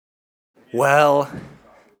Well,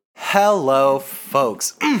 hello,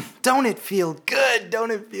 folks. Don't it feel good? Don't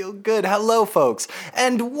it feel good? Hello, folks,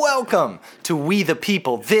 and welcome to We the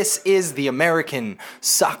People. This is the American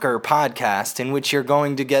Soccer Podcast, in which you're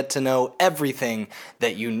going to get to know everything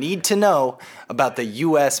that you need to know about the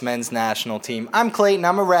U.S. men's national team. I'm Clayton.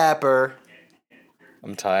 I'm a rapper.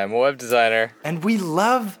 I'm Ty. I'm a web designer. And we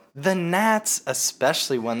love the Nats,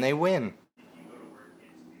 especially when they win.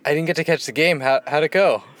 I didn't get to catch the game. How'd it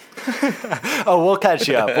go? Oh, we'll catch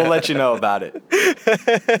you up. We'll let you know about it.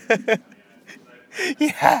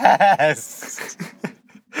 Yes!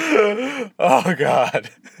 Oh, God.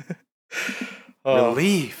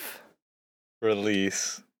 Relief.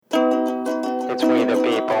 Release. It's we the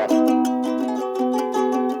people.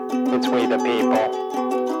 It's we the people.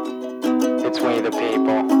 It's we the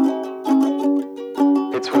people.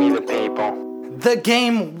 It's we the people. The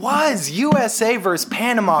game was USA versus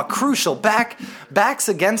Panama. Crucial. Backs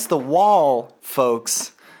against the wall,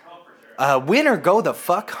 folks. Win or go the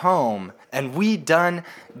fuck home. And we did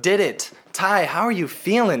it. Ty, how are you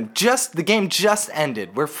feeling? The game just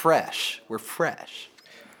ended. We're fresh.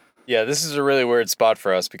 Yeah, this is a really weird spot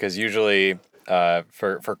for us because usually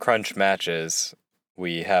for crunch matches,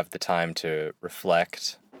 we have the time to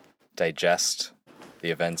reflect, digest the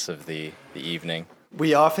events of the evening.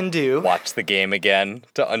 We often do. Watch the game again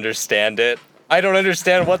to understand it. I don't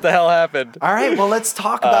understand what the hell happened. All right, well, let's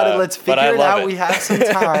talk about it. Let's figure it out. We have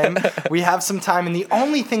some time. And the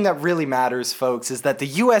only thing that really matters, folks, is that the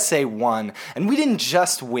USA won. And we didn't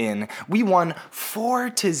just win. We won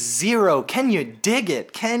 4-0. Can you dig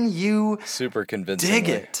it? Can you Super convincingly. dig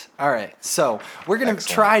it? All right, so we're going to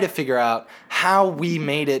try to figure out how we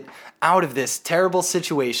made it out of this terrible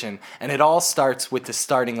situation. And it all starts with the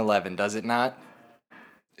starting 11, does it not?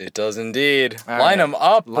 It does indeed. All Line right. them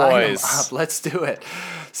up, boys. Line 'em up. Let's do it.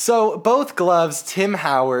 So both gloves, Tim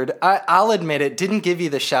Howard, I'll admit it, didn't give you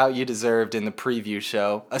the shout you deserved in the preview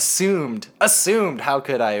show. Assumed, how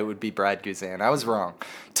could I? It would be Brad Guzan. I was wrong.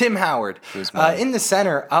 Tim Howard. In the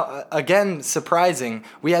center, again, surprising,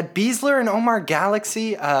 we had Beasler and Omar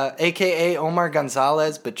Galaxy, a.k.a. Omar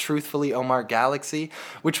Gonzalez, but truthfully Omar Galaxy,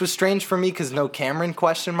 which was strange for me because no Cameron,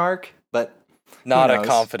 but Not a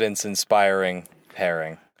confidence-inspiring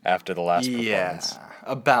pairing after the last performance. Yeah,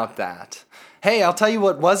 about that. Hey, I'll tell you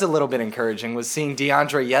what was a little bit encouraging was seeing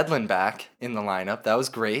DeAndre Yedlin back in the lineup. That was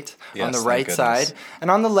great on the right side. And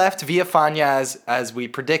on the left, Villafana as we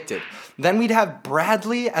predicted. Then we'd have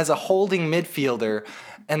Bradley as a holding midfielder.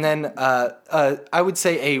 And then I would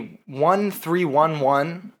say a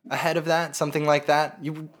 1-3-1-1 ahead of that, something like that.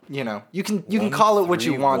 You can call it what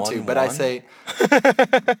you want to, but I say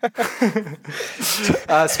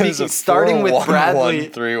starting with Bradley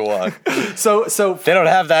 1-3-1. So They don't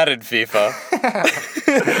have that in FIFA.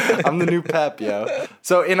 I'm the new Pep, yo.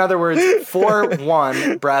 So in other words,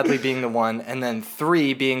 4-1, Bradley being the 1, and then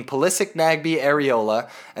 3 being Pulisic, Nagbe, Areola,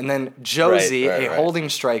 and then Josie, a holding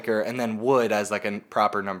striker, and then Wood as like a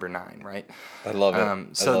proper number 9, right? I love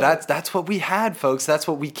it. That's what we had, folks. That's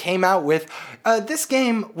what we came out with. This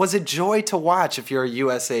game was a joy to watch if you're a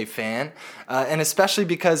USA fan, and especially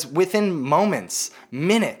because within moments,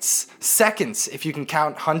 minutes, seconds, if you can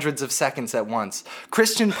count hundreds of seconds at once,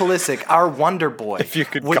 Christian Pulisic, our wonder boy, if you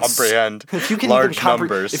could comprehend large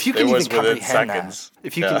numbers, if you can even comprehend seconds. That,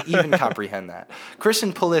 if you can even comprehend that,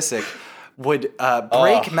 Christian Pulisic would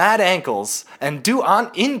break mad ankles and do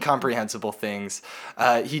incomprehensible things.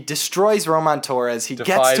 He destroys Roman Torres. He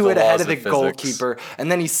gets to it ahead of the goalkeeper,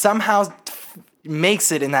 and then he somehow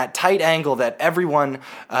makes it in that tight angle that everyone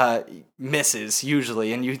misses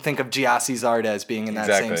usually. And you think of Giassi Zardes being in that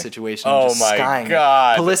same situation. Oh my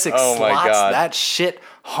God. Pulisic slots that shit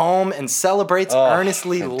home and celebrates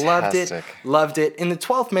earnestly. Fantastic. Loved it. In the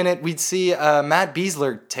 12th minute, we'd see Matt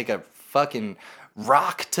Beasler take a fucking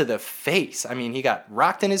rock to the face. I mean, he got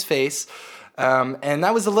rocked in his face. And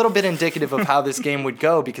that was a little bit indicative of how this game would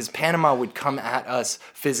go because Panama would come at us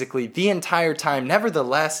physically the entire time.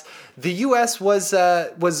 Nevertheless, the U.S. was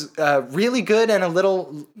really good and a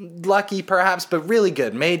little lucky perhaps, but really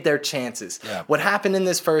good, made their chances. Yeah. What happened in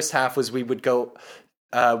this first half was we would go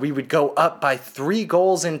up by 3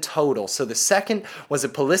 goals in total. So the second was a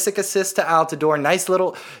Pulisic assist to Altidore. Nice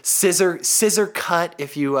little scissor cut,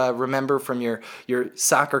 if you remember from your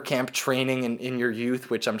soccer camp training in your youth,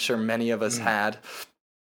 which I'm sure many of us had.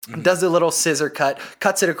 Does a little scissor cut,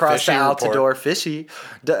 cuts it across to Altidore.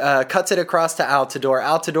 Cuts it across to Altidore.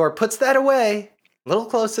 Altidore puts that away. A little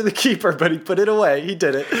close to the keeper, but he put it away. He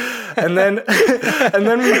did it. And then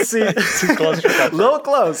we'd see too close for comfort. little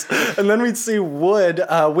close. And then we'd see Wood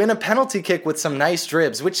win a penalty kick with some nice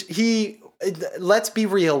dribs, which he let's be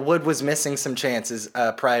real, Wood was missing some chances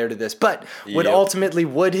prior to this, but would Yep. ultimately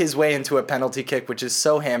wood his way into a penalty kick, which is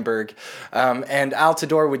so Hamburg. And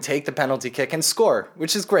Altidore would take the penalty kick and score,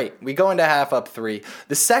 which is great. We go into half up 3.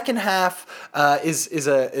 The second half is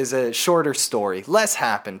a shorter story. Less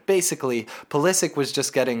happened. Basically, Pulisic was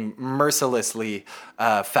just getting mercilessly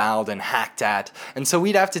fouled and hacked at, and so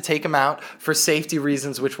we'd have to take him out for safety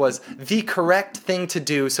reasons, which was the correct thing to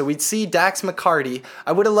do. So we'd see Dax McCarty.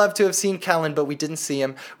 I would have loved to have seen Kellen, but we didn't see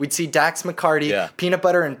him. We'd see Dax McCarty, Yeah. peanut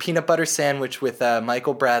butter and peanut butter sandwich with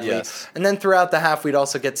Michael Bradley. Yes. And then throughout the half, we'd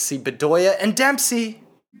also get to see Bedoya and Dempsey.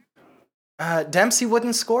 Dempsey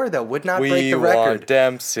wouldn't score, though. Would not break the record. want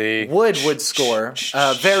Dempsey. Wood would score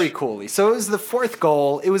very coolly. So it was the fourth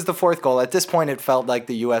goal. At this point, it felt like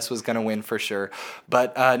the U.S. was going to win for sure.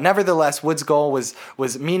 But nevertheless, Wood's goal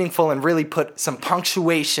was meaningful and really put some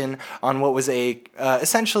punctuation on what was a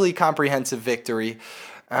essentially comprehensive victory.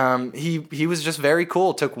 He was just very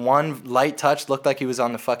cool. Took one light touch, looked like he was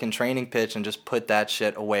on the fucking training pitch, and just put that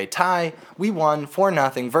shit away. Tie. We won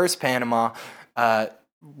 4-0 versus Panama.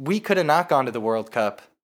 We could have not gone to the World Cup.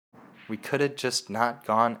 We could have just not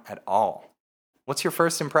gone at all. What's your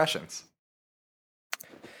first impressions?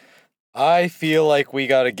 I feel like we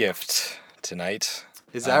got a gift tonight.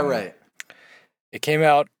 Is that right? It came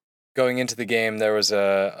out going into the game. There was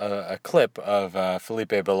a clip of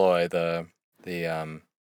Felipe Beloy, the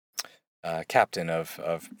captain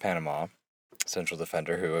of Panama, central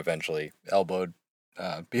defender, who eventually elbowed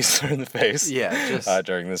Beasler in the face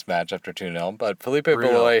during this match after 2-0. But Felipe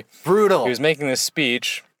Beloy, Brutal. he was making this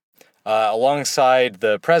speech alongside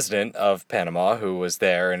the president of Panama, who was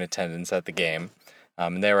there in attendance at the game.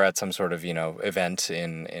 And they were at some sort of, event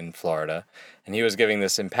in Florida. And he was giving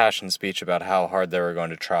this impassioned speech about how hard they were going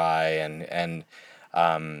to try and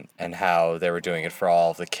how they were doing it for all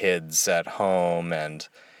of the kids at home. And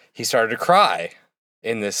he started to cry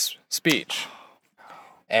in this speech.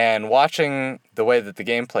 And watching the way that the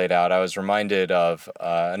game played out, I was reminded of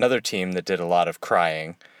another team that did a lot of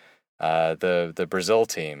crying, the Brazil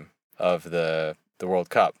team of the World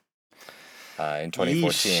Cup in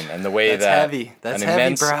 2014. Yeesh. And the way That's that heavy. That's an heavy,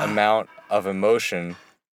 immense brah. amount of emotion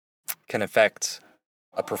can affect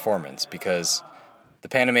a performance, because the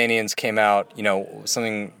Panamanians came out,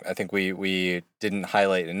 something I think we didn't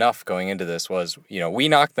highlight enough going into this was, we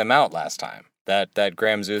knocked them out last time. That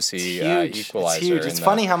Graham Zusi equalizer. It's huge. in It's the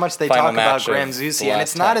funny how much they final talk about match Graham of Zusi, the and last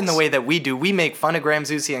it's not in the tense. way that we do. We make fun of Graham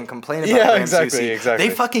Zusi and complain about Graham Zusi. Exactly.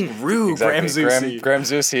 They fucking rue Graham Zusi. Graham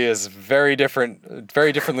Zusi is very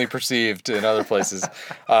differently perceived in other places.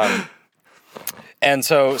 And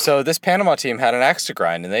so this Panama team had an axe to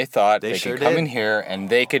grind, and they thought they sure could come did. in here and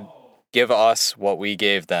they could give us what we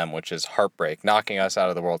gave them, which is heartbreak, knocking us out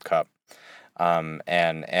of the World Cup. And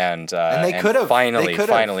they could have.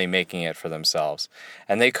 Finally making it for themselves.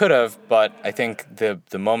 And they could have, but I think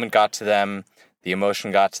the moment got to them, the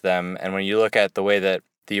emotion got to them, and when you look at the way that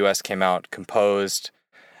the U.S. came out composed,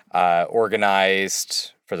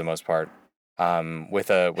 organized for the most part,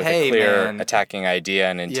 with a clear attacking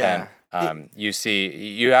idea and intent,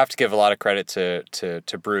 you have to give a lot of credit to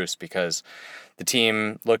Bruce, because the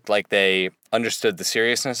team looked like they understood the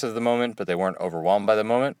seriousness of the moment, but they weren't overwhelmed by the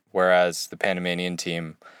moment, whereas the Panamanian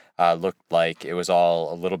team looked like it was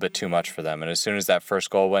all a little bit too much for them. And as soon as that first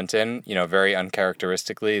goal went in, very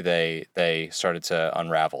uncharacteristically, they started to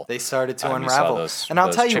unravel. They started to You unravel. saw And I'll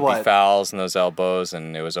those tell you chippy what. fouls and those elbows,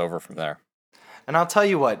 and it was over from there. And I'll tell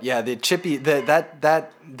you what, the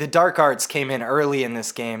dark arts came in early in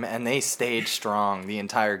this game, and they stayed strong the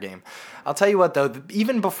entire game. I'll tell you what, though,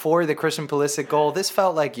 even before the Christian Pulisic goal, this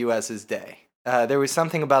felt like US's day. There was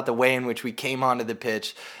something about the way in which we came onto the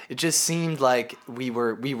pitch. It just seemed like we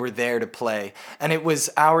were there to play, and it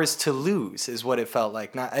was ours to lose, is what it felt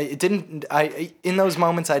like. In those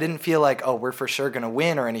moments, I didn't feel like, oh, we're for sure gonna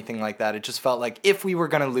win or anything like that. It just felt like if we were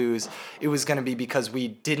gonna lose, it was gonna be because we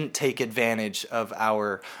didn't take advantage of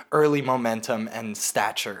our early momentum and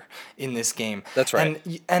stature in this game. That's right.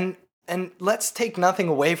 And let's take nothing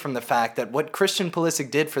away from the fact that what Christian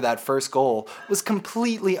Pulisic did for that first goal was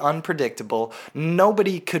completely unpredictable.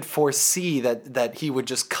 Nobody could foresee that he would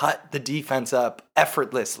just cut the defense up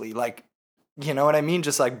effortlessly, like, you know what I mean?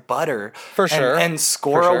 Just like butter. For sure. And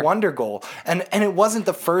score For sure. a wonder goal. And it wasn't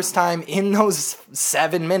the first time in those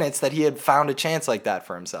 7 minutes that he had found a chance like that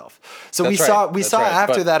for himself. So we saw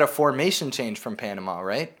after that a formation change from Panama,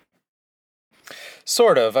 right?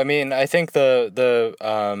 Sort of. I mean, I think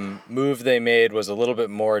the move they made was a little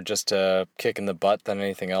bit more just a kick in the butt than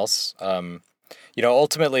anything else.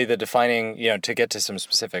 Ultimately the defining, to get to some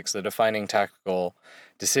specifics, the defining tactical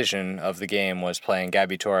decision of the game was playing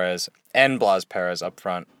Gabby Torres and Blas Perez up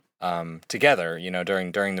front together.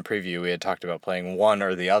 During the preview, we had talked about playing one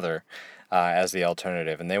or the other as the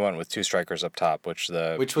alternative, and they went with two strikers up top, which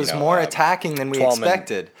was more attacking than we Twellman-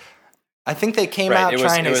 expected. I think they came out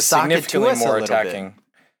trying to sock it to us a little bit.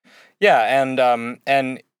 Yeah,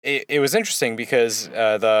 and it was interesting because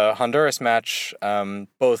the Honduras match,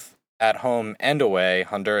 both at home and away,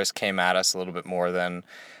 Honduras came at us a little bit more than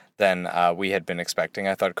we had been expecting.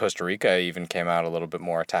 I thought Costa Rica even came out a little bit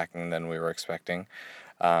more attacking than we were expecting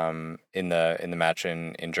in the match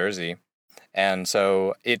in Jersey. And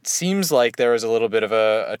so it seems like there was a little bit of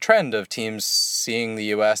a trend of teams seeing the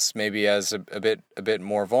U.S. maybe as a bit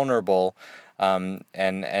more vulnerable,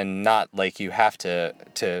 and not like you have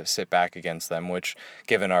to sit back against them, which,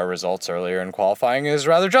 given our results earlier in qualifying, is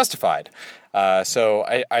rather justified. So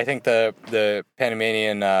I think the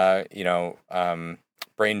Panamanian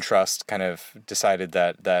brain trust kind of decided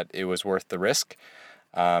that it was worth the risk.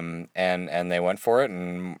 And they went for it,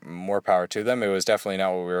 and more power to them. It was definitely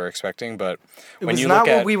not what we were expecting, but when you look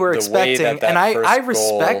at what we were expecting, and I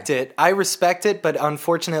respect goal, it. I respect it, but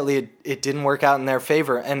unfortunately, it didn't work out in their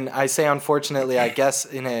favor. And I say unfortunately, I guess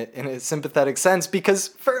in a sympathetic sense, because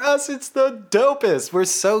for us, it's the dopest. We're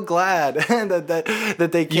so glad that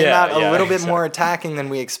they came out a little bit more attacking than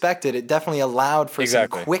we expected. It definitely allowed for some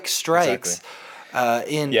quick strikes.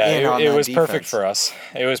 Exactly. It was perfect for us.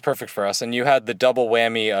 It was perfect for us, and you had the double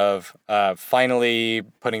whammy of finally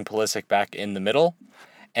putting Pulisic back in the middle,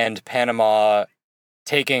 and Panama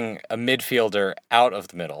taking a midfielder out of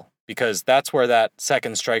the middle, because that's where that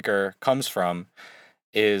second striker comes from,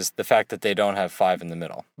 is the fact that they don't have five in the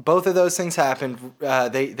middle. Both of those things happened.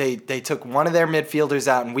 They took one of their midfielders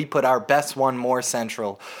out, and we put our best one more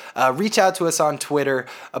central. Reach out to us on Twitter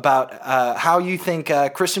about how you think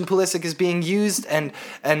Christian Pulisic is being used and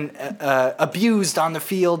abused on the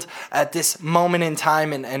field at this moment in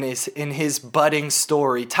time, and is in his budding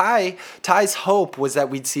story. Ty's hope was that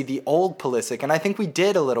we'd see the old Pulisic, and I think we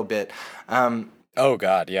did a little bit. Oh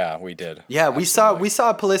God, yeah, we did. Yeah, we saw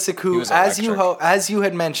Pulisic, who, as you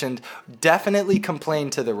had mentioned, definitely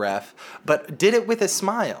complained to the ref, but did it with a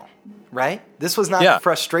smile, right? This was not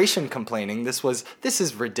frustration complaining. This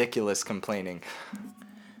is ridiculous complaining.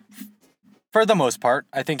 For the most part,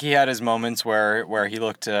 I think he had his moments where he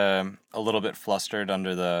looked a little bit flustered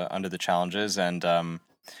under the challenges, and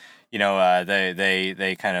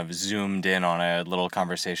they kind of zoomed in on a little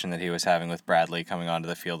conversation that he was having with Bradley coming onto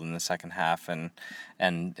the field in the second half, and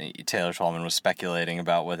Taylor Twellman was speculating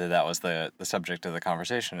about whether that was the subject of the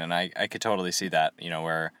conversation, and I could totally see that,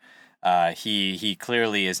 where he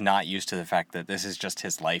clearly is not used to the fact that this is just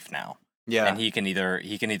his life now. Yeah. And he can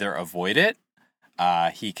either avoid it,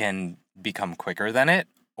 he can become quicker than it,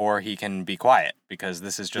 or he can be quiet, because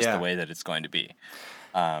this is just the way that it's going to be.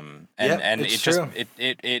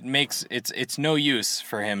 It makes it's no use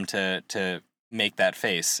for him to make that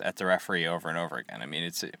face at the referee over and over again. I mean,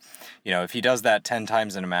 it's if he does that 10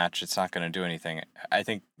 times in a match, it's not going to do anything. I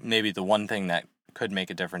think maybe the one thing that could make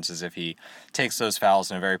a difference is if he takes those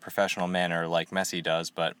fouls in a very professional manner like Messi does.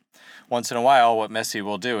 But once in a while, what Messi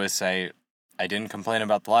will do is say, "I didn't complain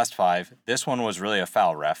about the last 5. This one was really a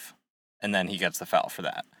foul, ref," and then he gets the foul for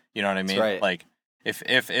that. You know what I mean? That's right. Like,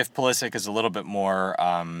 If Pulisic is a little bit more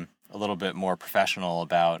professional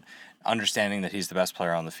about understanding that he's the best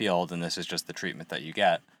player on the field, and this is just the treatment that you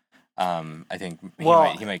get, I think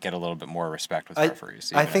he might get a little bit more respect with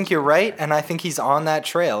referees. I think you're right, and I think he's on that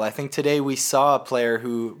trail. I think today we saw a player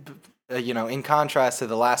who, in contrast to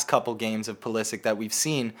the last couple games of Pulisic that we've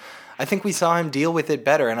seen, I think we saw him deal with it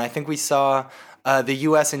better, and I think we saw the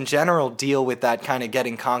U.S. in general deal with that kind of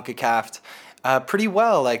getting CONCACAF'd pretty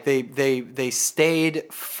well. Like they stayed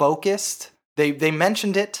focused. They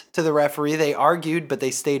mentioned it to the referee. They argued, but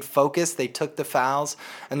they stayed focused. They took the fouls,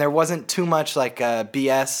 and there wasn't too much like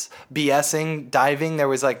BSing, diving. There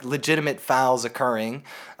was like legitimate fouls occurring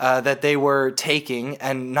that they were taking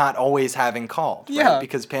and not always having called. Yeah, right?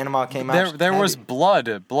 Because Panama came out. There was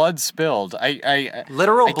blood spilled. I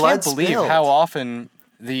literal blood can't believe how often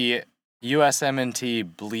the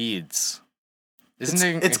USMNT bleeds. Isn't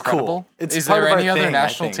it incredible? Cool. Is there any other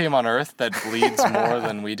national team on earth that bleeds more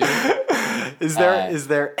than we do? Is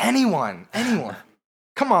there anyone?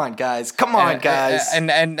 Come on, guys.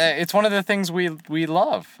 And it's one of the things we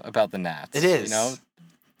love about the Nats. It is.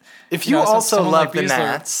 If you also love the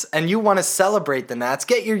Nats and you want to celebrate the Nats,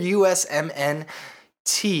 get your USMNT.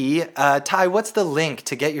 Ty, what's the link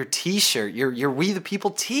to get your T-shirt? Your We the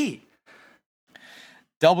People tee.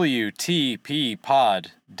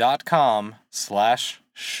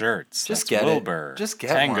 WTPpod.com/shirts. Just That's get Wilbur it. Just get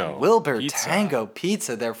Tango one. Wilbur Pizza. Tango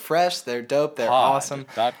Pizza. They're fresh. They're dope. They're awesome.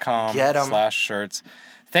 Pod.com Get 'em. /shirts.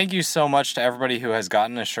 thank you so much to everybody who has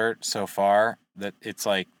gotten a shirt so far. That it's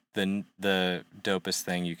like the dopest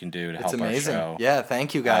thing you can do to It's help amazing. our show. Yeah,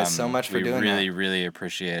 thank you guys so much for doing We really, that. really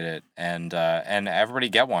appreciate it, and everybody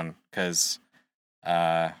get one because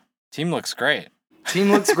team looks great.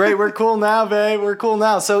 Team looks great. We're cool now, babe. We're cool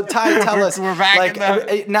now. So Ty, tell us, we're back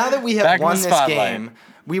like, now that we back have in the won this spotlight. game,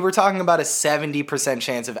 we were talking about a 70%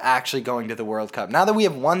 chance of actually going to the World Cup. Now that we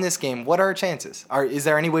have won this game, what are our chances? Is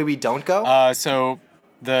there any way we don't go? So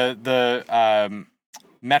the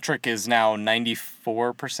metric is now 94%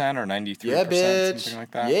 or 93%, Yeah, bitch. something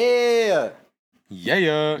like that. Yeah.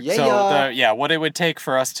 Yeah. So what it would take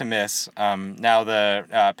for us to miss. Now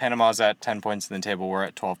the Panama's at 10 points in the table. We're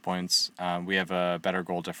at 12 points. We have a better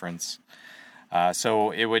goal difference.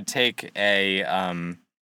 So it would take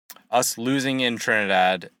us losing in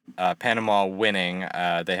Trinidad, Panama winning.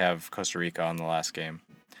 They have Costa Rica on the last game.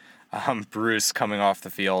 Bruce coming off the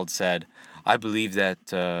field said, "I believe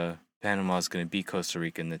that Panama's going to beat Costa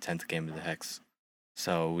Rica in the 10th game of the Hex.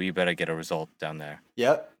 So we better get a result down there."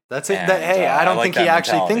 Yep. That's it. And, Hey, I don't I like think he that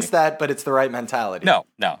actually mentality. thinks that, but it's the right mentality. No.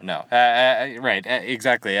 Right,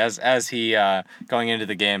 exactly. As he going into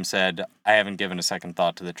the game said, I haven't given a second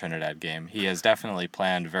thought to the Trinidad game. He has definitely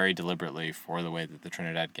planned very deliberately for the way that the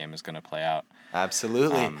Trinidad game is going to play out.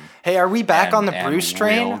 Absolutely. Hey, are we back on the and Bruce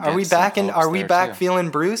train? we'll Are we get some back in? hopes Are we there, back too. feeling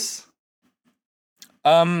Bruce?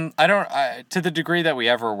 I don't. To the degree that we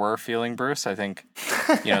ever were feeling Bruce, I think,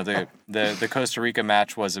 the Costa Rica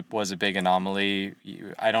match was a big anomaly.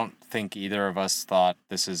 I don't think either of us thought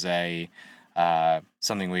this is a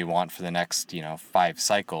something we want for the next 5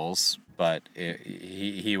 cycles. But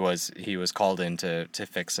he was called in to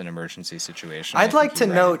fix an emergency situation. I'd like to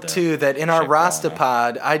note the too that in our ship well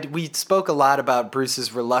enough. Rostapod, we spoke a lot about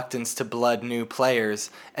Bruce's reluctance to blood new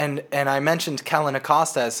players, and I mentioned Kellen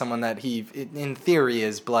Acosta as someone that he, in theory,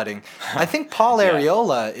 is blooding. I think Paul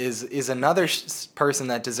Areola is another person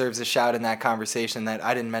that deserves a shout in that conversation that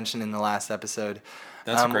I didn't mention in the last episode.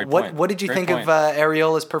 That's a great point. What did you Great think point. of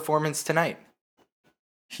Areola's performance tonight?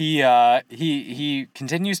 He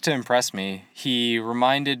continues to impress me. He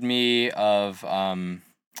reminded me of a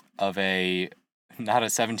not a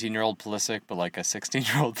 17-year-old Pulisic, but like a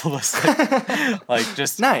 16-year-old Pulisic. Like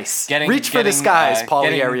just Nice. getting Reach for the skies, Paulie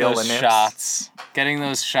getting Areola those nips. getting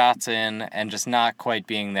those shots in, and just not quite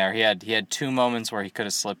being there. He had 2 moments where he could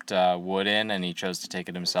have slipped Wood in, and he chose to take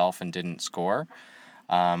it himself and didn't score.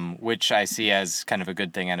 Which I see as kind of a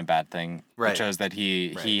good thing and a bad thing. Right. It shows that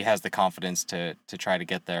he has the confidence to try to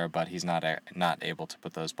get there, but he's not able to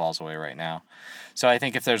put those balls away right now. So I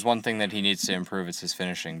think if there's one thing that he needs to improve, it's his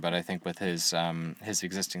finishing. But I think with his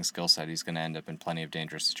existing skill set, he's going to end up in plenty of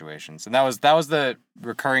dangerous situations. And that was the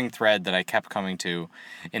recurring thread that I kept coming to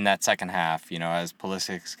in that second half. As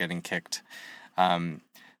Pulisic's getting kicked,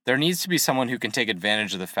 there needs to be someone who can take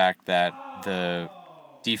advantage of the fact that the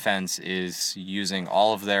defense is using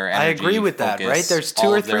all of their energy. I agree with that, focus, right? There's 2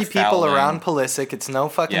 all or of their 3 people fouling. around Pulisic. It's no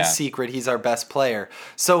fucking Yeah. secret he's our best player.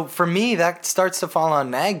 So for me, that starts to fall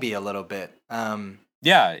on Nagbe a little bit.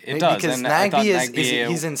 Yeah, it does. Because And I thought Nagbe Nagbe he's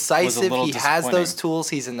was a incisive. little He has those disappointing. tools.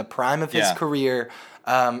 He's in the prime of his Yeah. career.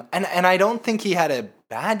 And I don't think he had a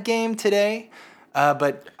bad game today.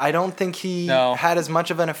 But I don't think he had as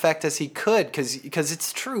much of an effect as he could because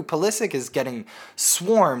it's true. Pulisic is getting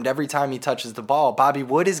swarmed every time he touches the ball. Bobby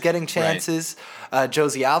Wood is getting chances.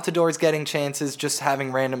 Josie Altidore is getting chances, just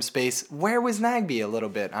having random space. Where was Nagbe a little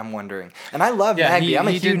bit, I'm wondering. And I love Nagbe. I'm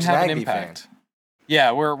a huge Nagbe fan.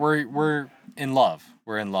 Yeah, we're in love.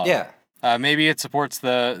 We're in love. Yeah. Maybe it supports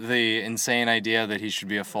the insane idea that he should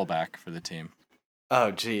be a fullback for the team.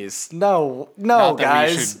 Oh, jeez. No, Not that we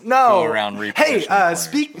guys. should No. go around Hey, repositioning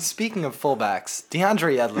players. speaking of fullbacks,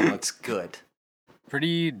 DeAndre Edlin looks good.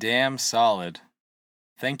 Pretty damn solid.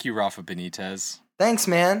 Thank you, Rafa Benitez. Thanks,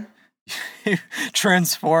 man.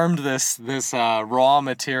 Transformed this raw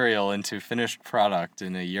material into finished product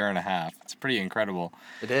in a year and a half. It's pretty incredible.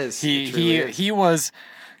 It is. He was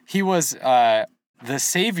the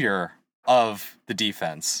savior of the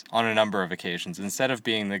defense on a number of occasions instead of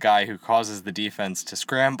being the guy who causes the defense to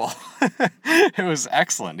scramble. It was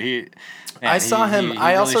excellent. I saw him.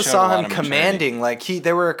 I really also showed a saw lot him of maturity. commanding. Like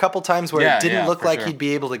there were a couple times where Yeah, it didn't yeah, look for like sure. he'd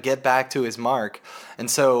be able to get back to his mark, and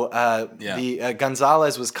so the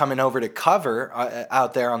Gonzalez was coming over to cover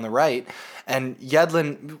out there on the right, and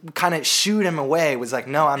Yedlin kind of shooed him away. Was like,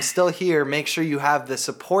 "No, I'm still here. Make sure you have the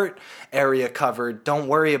support area covered. Don't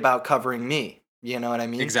worry about covering me." You know what I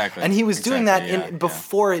mean? Exactly. And he was doing that Exactly,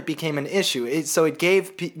 before it became an issue. So it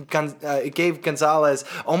gave Gonzalez,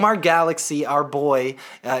 Omar Galaxy, our boy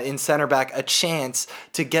in center back, a chance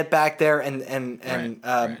to get back there and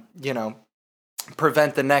Right. you know,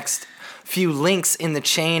 prevent the next few links in the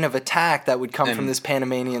chain of attack that would come from this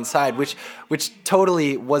Panamanian side, which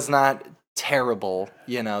totally was not terrible.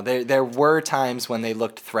 You know, there were times when they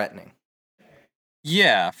looked threatening.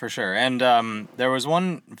 Yeah, for sure. And there was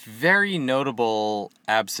one very notable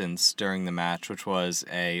absence during the match, which was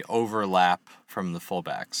a overlap from the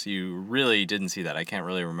fullbacks. You really didn't see that. I can't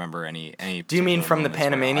really remember any. Do you mean from the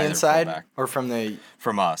Panamanian side or from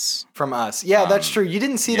us? From us. Yeah, that's true. You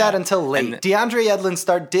didn't see that until late. DeAndre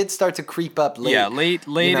Edlin did start to creep up late. Yeah, late.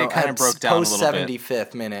 It kind of broke down a little bit. Post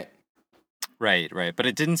 75th minute. Right. But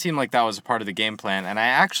it didn't seem like that was a part of the game plan, and I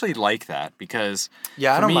actually like that because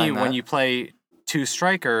I don't mind that. When you play two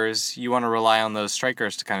strikers, you want to rely on those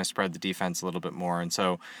strikers to kind of spread the defense a little bit more. And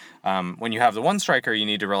so when you have the one striker, you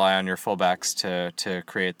need to rely on your fullbacks to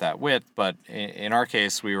create that width. But in our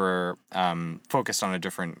case, we were focused on a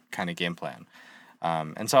different kind of game plan.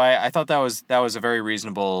 And so I thought that was a very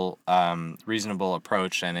reasonable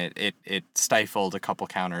approach, and it stifled a couple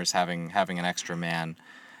counters having an extra man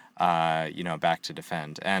back to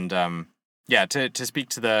defend. And to speak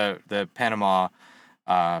to the Panama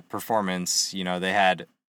performance, they had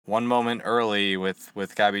one moment early with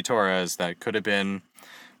Gabi Torres that could have been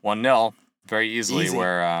 1-0 very easily.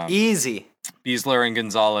 Where easy Beasler and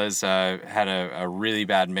Gonzalez had a really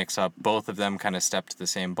bad mix-up. Both of them kind of stepped to the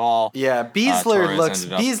same ball. Yeah, Beasler looks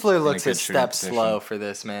a step slow for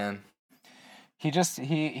this, man.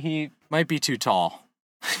 He might be too tall.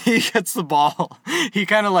 He gets the ball. He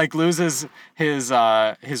kind of like loses his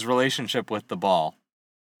relationship with the ball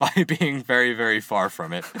by being very, very far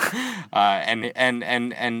from it.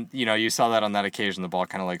 And you saw that on that occasion. The ball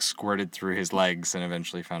kind of like squirted through his legs and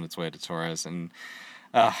eventually found its way to Torres. And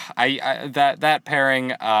that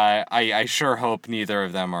pairing, I sure hope neither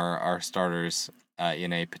of them are starters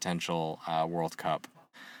in a potential World Cup.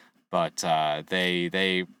 But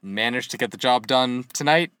they managed to get the job done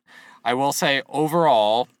tonight. I will say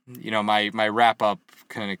overall, my wrap-up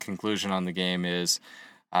kind of conclusion on the game is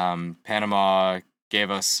Panama gave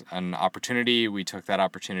us an opportunity. We took that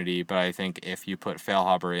opportunity, but I think if you put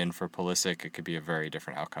Feilhaber in for Pulisic, it could be a very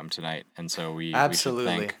different outcome tonight. And so we should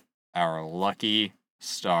thank our lucky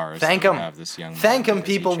stars. Thank him. Have this young Thank him,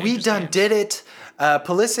 people. We done did it.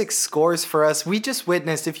 Pulisic scores for us. We just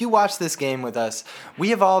witnessed, if you watch this game with us, we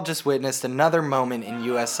have all just witnessed another moment in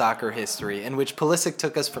U.S. soccer history in which Pulisic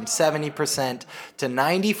took us from 70% to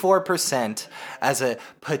 94% as a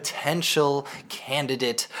potential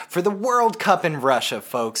candidate for the World Cup in Russia,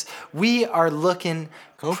 folks. We are looking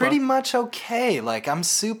pretty much okay. Like, I'm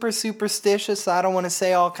super superstitious. I don't want to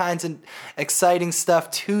say all kinds of exciting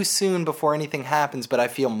stuff too soon before anything happens, but I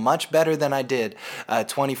feel much better than I did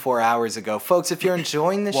 24 hours ago. Folks, if you're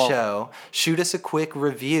enjoying the show, shoot us a quick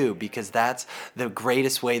review, because that's the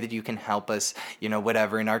greatest way that you can help us, in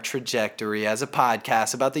our trajectory as a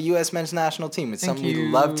podcast about the U.S. men's national team. It's something we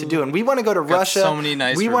love to do. And we want to go to Russia. So many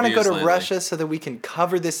nice we want to go to lately. Russia so that we can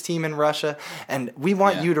cover this team in Russia. And we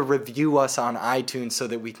want you to review us on iTunes so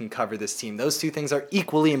that we can cover this team. Those two things are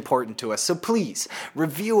equally important to us. So please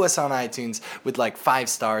review us on iTunes with 5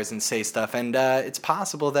 stars and say stuff. And it's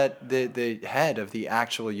possible that the head of the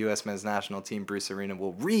actual U.S. men's national team, Bruce Arena,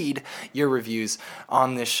 will read your reviews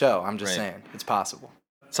on this show. I'm just saying. It's possible.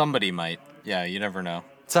 Somebody might. Yeah, you never know.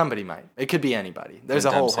 Somebody might. It could be anybody. There's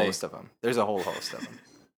a whole host of them.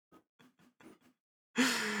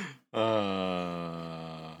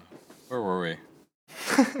 Where were we?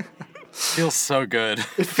 Feels so good.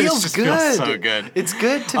 It feels so good. It's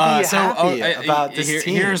good to be happy about this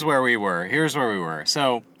team. Here's where we were.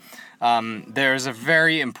 So there's a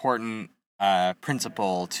very important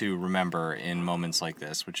principle to remember in moments like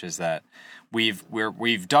this, which is that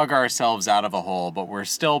we've dug ourselves out of a hole, but we're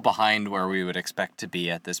still behind where we would expect to be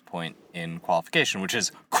at this point in qualification, which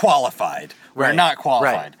is qualified. We're not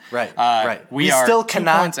qualified. Right. We are still 2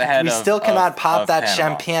 points ahead. We still cannot pop that Panama.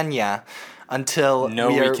 champagne until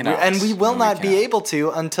we cannot. And we will not be able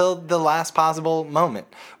to until the last possible moment,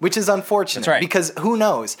 which is unfortunate. That's right. Because who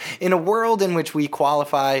knows? In a world in which we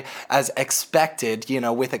qualify as expected,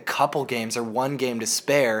 with a couple games or one game to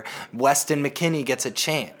spare, Weston McKennie gets a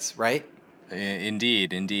chance, right?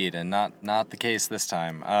 Indeed, and not the case this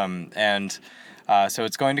time. So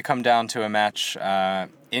it's going to come down to a match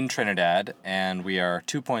in Trinidad, and we are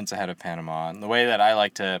 2 points ahead of Panama. And the way that I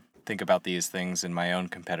like to think about these things in my own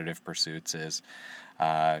competitive pursuits is,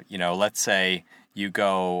 let's say you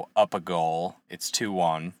go up a goal, it's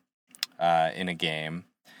 2-1 in a game.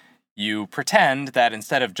 You pretend that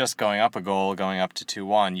instead of just going up a goal, going up to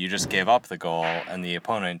 2-1, you just gave up the goal and the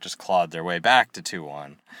opponent just clawed their way back to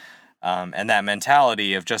 2-1. And that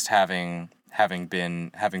mentality of just having having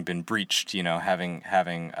been breached,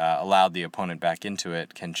 having allowed the opponent back into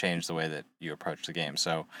it can change the way that you approach the game.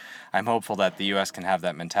 So I'm hopeful that the U.S. can have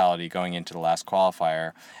that mentality going into the last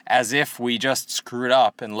qualifier, as if we just screwed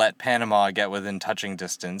up and let Panama get within touching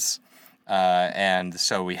distance, and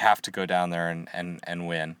so we have to go down there and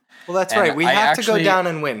win. Well, that's And right. We I have to go actually- down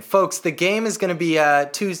and win. Folks, the game is going to be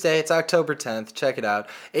Tuesday. It's October 10th. Check it out.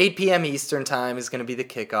 8 p.m. Eastern Time is going to be the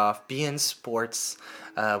kickoff. BN Sports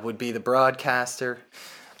would be the broadcaster.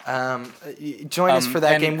 Join us for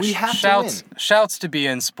that and game. We have to win. Shouts to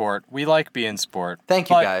BN Sport. We like BN Sport.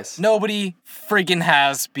 Thank you, but guys. Nobody friggin'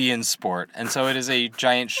 has BN Sport, and so it is a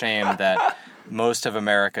giant shame that most of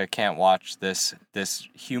America can't watch this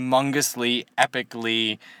humongously,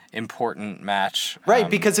 epically important match. Right,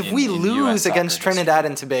 because if we in US lose soccer against history. Trinidad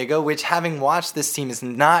and Tobago, which having watched this team is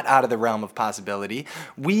not out of the realm of possibility,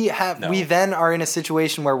 we then are in a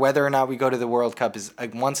situation where whether or not we go to the World Cup is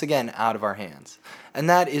once again out of our hands. And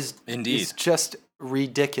that is just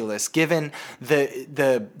ridiculous given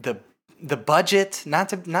the budget, I'm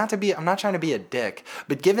not trying to be a dick,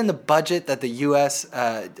 but given the budget that the U.S.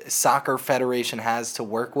 Soccer Federation has to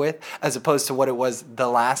work with, as opposed to what it was the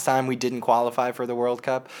last time we didn't qualify for the World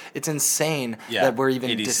Cup, it's insane that we're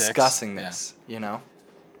even 86, discussing this,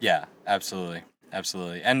 Yeah, absolutely.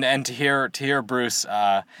 Absolutely. And to hear Bruce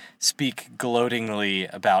speak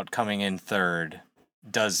gloatingly about coming in third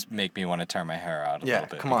does make me want to tear my hair out a little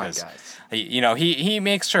bit. Come on, because, guys. He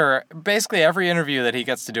makes sure, basically every interview that he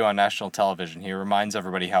gets to do on national television, he reminds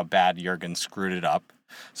everybody how bad Jurgen screwed it up.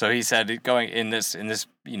 So he said, going in this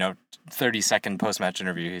 30-second post-match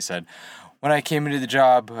interview, he said, "When I came into the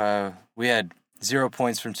job, we had 0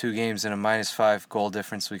 points from 2 games and a -5 goal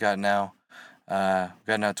difference. We got now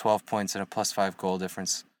 12 points and a +5 goal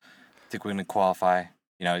difference. I think we're going to qualify."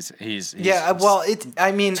 He's yeah. Well,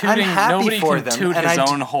 I'm happy nobody for can them. toot his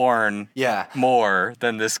own horn more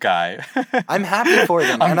than this guy. I'm happy for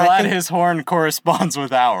them. I'm glad his horn corresponds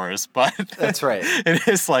with ours, but that's right. It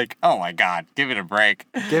is like, oh my God, give it a break.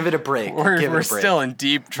 Give it a break. We're still in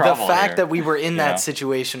deep trouble. The fact here, that we were in that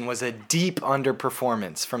situation was a deep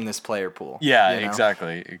underperformance from this player pool. Yeah,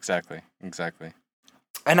 exactly.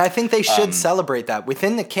 And I think they should celebrate that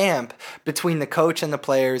within the camp, between the coach and the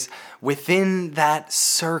players, within that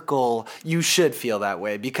circle. You should feel that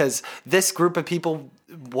way because this group of people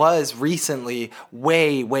was recently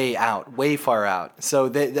way far out. So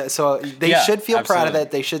they should feel proud of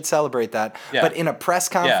that. They should celebrate that. Yeah. But in a press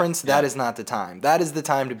conference, that is not the time. That is the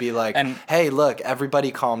time to be like, hey, look,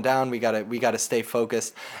 everybody calm down. We gotta stay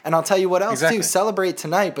focused. And I'll tell you what else too. Celebrate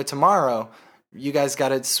tonight, but tomorrow you guys got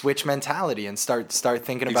to switch mentality and start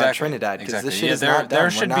thinking about Trinidad because this shit is not done. There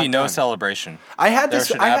should be no celebration. I had this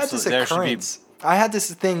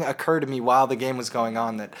thing occur to me while the game was going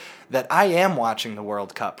on that I am watching the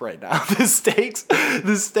World Cup right now. The stakes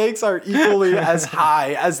are equally as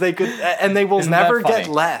high as they could, and they will never get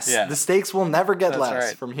less. Yeah. The stakes will never get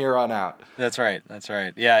less from here on out. That's right.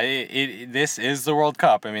 Yeah, this is the World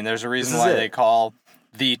Cup. I mean, there's a reason why they call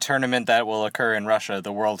the tournament that will occur in Russia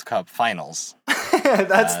the World Cup Finals.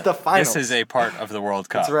 That's the finals. This is a part of the World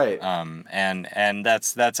Cup. That's right. And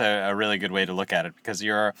that's a really good way to look at it because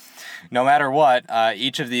no matter what,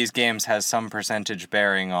 each of these games has some percentage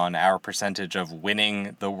bearing on our percentage of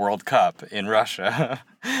winning the World Cup in Russia.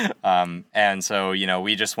 And so,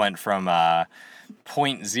 we just went from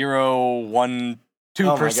 0.012% to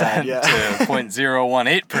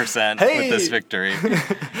 0.018% with this victory.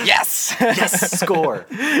 Yes, score.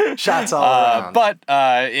 Shots all around. But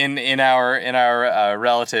in our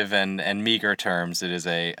relative and meager terms, it is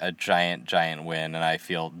a giant win, and I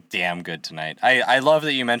feel damn good tonight. I love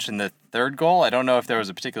that you mentioned the third goal. I don't know if there was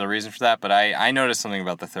a particular reason for that, but I noticed something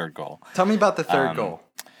about the third goal. Tell me about the third goal.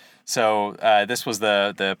 So this was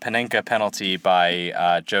the Panenka penalty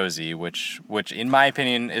by Josie, which in my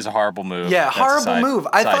opinion is a horrible move. Yeah, horrible move.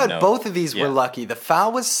 I thought both of these were lucky. The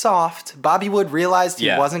foul was soft. Bobby Wood realized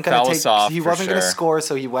he wasn't going to score,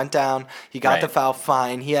 so he went down. He got the foul,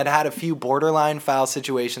 fine. He had a few borderline foul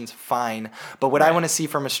situations, fine. But what I want to see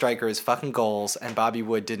from a striker is fucking goals, and Bobby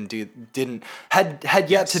Wood had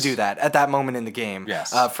yet to do that at that moment in the game.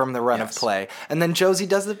 Yes. From the run of play, and then Josie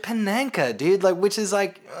does the Panenka, dude, which is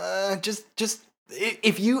just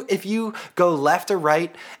if you go left or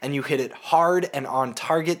right and you hit it hard and on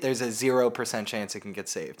target, there's a 0% chance it can get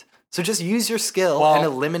saved. So just use your skill and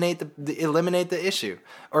eliminate the issue,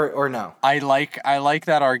 or no. I like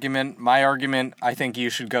that argument. My argument, I think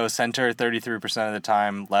you should go center 33% of the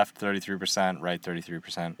time, left 33%, right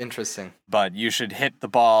 33%. Interesting. But you should hit the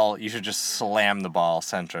ball. You should just slam the ball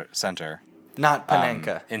center. Not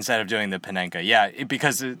Panenka. instead of doing the Panenka. Yeah,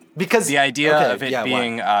 because Because the idea okay, of it yeah,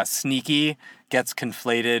 being sneaky gets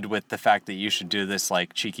conflated with the fact that you should do this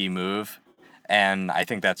like cheeky move. And I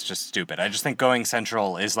think that's just stupid. I just think going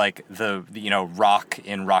central is like the rock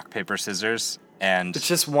in rock paper scissors, and It's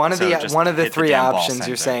just one of so the just one of the hit three damn ball options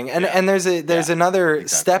you're center. saying, and Yeah. and there's Yeah, another exactly.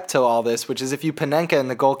 step to all this, which is if you Panenka and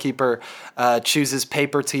the goalkeeper chooses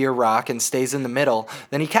paper to your rock and stays in the middle,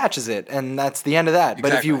 then he catches it, and that's the end of that.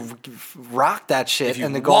 But if you rock that shit If you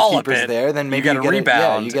and the wallop goalkeeper's it, there, then maybe you get a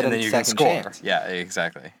rebound, you get and a then you can second score. chance. Yeah,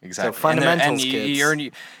 exactly. So fundamentals, and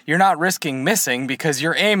kids. you're not risking missing because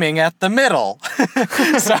you're aiming at the middle.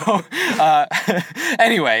 So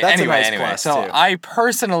anyway. That's a nice plus, So too. I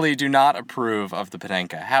personally do not approve of the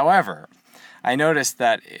Panenka. However, I noticed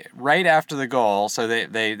that right after the goal, so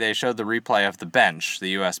they showed the replay of the bench, the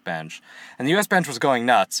U.S. bench, and the U.S. bench was going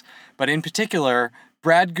nuts. But in particular,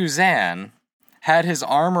 Brad Guzan had his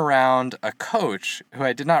arm around a coach who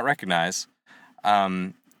I did not recognize.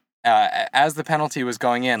 As the penalty was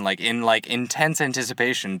going in intense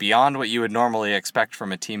anticipation beyond what you would normally expect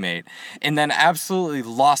from a teammate, and then absolutely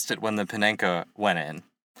lost it when the Panenka went in.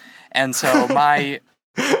 And so my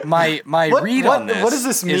read on this. What does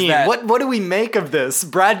this mean? Is that, What do we make of this?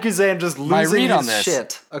 Brad Guzan just losing read on his this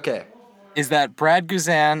shit. Okay. is that Brad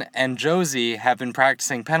Guzan and Josie have been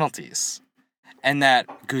practicing penalties, and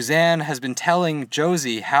that Guzan has been telling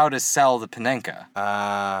Josie how to sell the Panenka.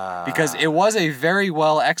 Because it was a very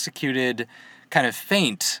well executed kind of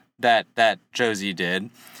feint that Josie did,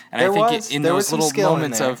 and I think in there those was some little skill in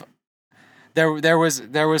moments there. of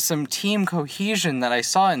there was some team cohesion that I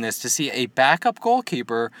saw in this, to see a backup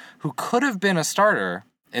goalkeeper who could have been a starter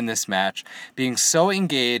in this match being so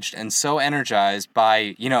engaged and so energized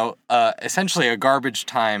by essentially a garbage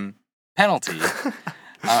time penalty.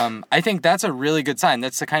 I think that's a really good sign.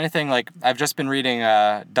 That's the kind of thing, like, I've just been reading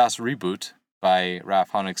Das Reboot by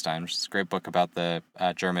Ralf Honigstein, which is a great book about the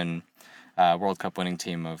German World Cup winning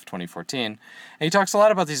team of 2014. And he talks a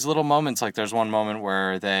lot about these little moments. Like, there's one moment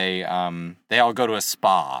where they all go to a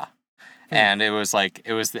spa, and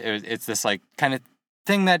it's this like kind of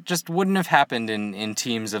thing that just wouldn't have happened in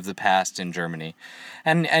teams of the past in Germany.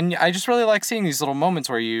 And I just really like seeing these little moments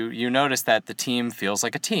where you notice that the team feels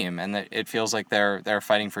like a team, and that it feels like they're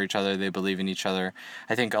fighting for each other, they believe in each other.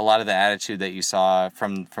 I think a lot of the attitude that you saw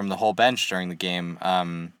from the whole bench during the game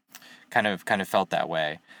kind of felt that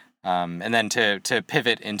way. And then to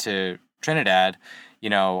pivot into Trinidad,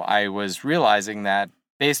 I was realizing that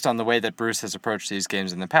based on the way that Bruce has approached these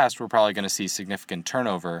games in the past, we're probably going to see significant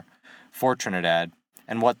turnover for Trinidad.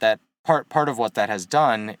 And what that part of what that has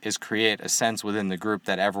done is create a sense within the group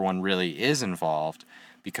that everyone really is involved,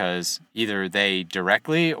 because either they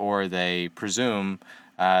directly or they presume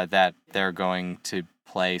that they're going to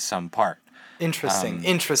play some part. Interesting.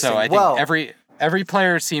 So I think every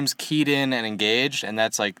player seems keyed in and engaged, and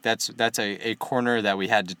that's a corner that we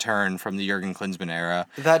had to turn from the Jurgen Klinsmann era.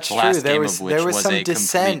 That's the true. last There game was of which was some a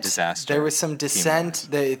dissent. complete disaster. There was some dissent.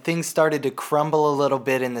 Things started to crumble a little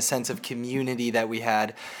bit in the sense of community that we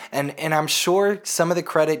had, and I'm sure some of the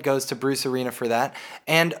credit goes to Bruce Arena for that.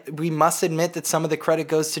 And we must admit that some of the credit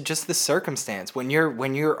goes to just the circumstance when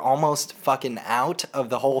you're almost fucking out of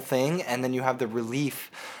the whole thing, and then you have the relief.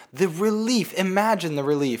 Imagine the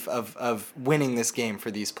relief of winning this game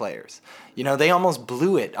for these players. They almost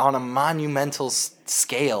blew it on a monumental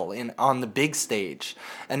scale on the big stage.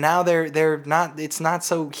 And now it's not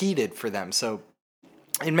so heated for them. So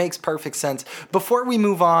it makes perfect sense. Before we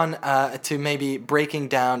move on to maybe breaking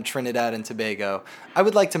down Trinidad and Tobago, I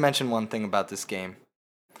would like to mention one thing about this game.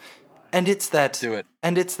 And it's that Do it.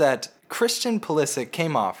 And it's that Christian Pulisic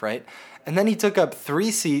came off, right? And then he took up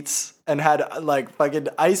 3 seats and had like fucking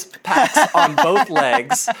ice packs on both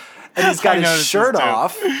legs. And he's got his shirt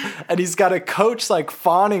off. And he's got a coach like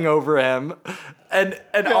fawning over him. And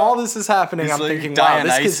all this is happening. He's I'm like thinking, wow,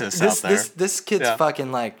 Dionysus out there. this kid's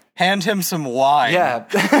fucking like, Hand him some wine. yeah,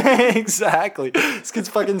 exactly. This kid's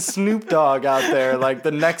fucking Snoop Dogg out there, like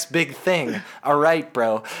the next big thing. All right,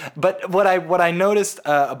 bro. But what I noticed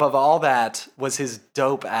above all that was his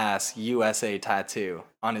dope ass USA tattoo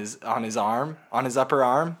on his arm, on his upper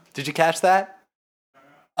arm. Did you catch that?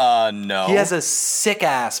 No. He has a sick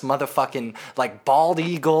ass motherfucking like bald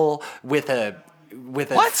eagle with a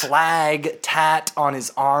flag tat on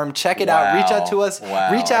his arm. Check it out. Reach out to us.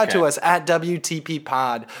 Wow, Reach out to okay. us at WTP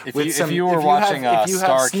Pod. If you were watching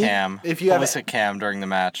Pulisic cam during the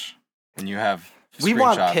match, and you have we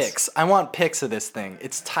want screenshots. pics. I want pics of this thing.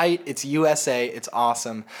 It's tight. It's USA. It's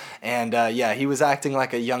awesome. And he was acting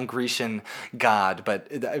like a young Grecian god,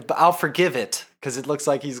 but I'll forgive it because it looks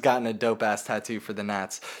like he's gotten a dope ass tattoo for the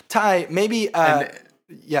Nats. Ty, maybe.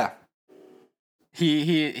 Yeah.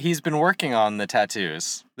 he's been working on the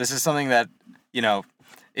tattoos. This is something that,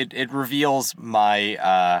 it reveals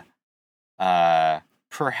my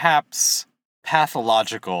perhaps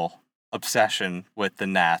pathological obsession with the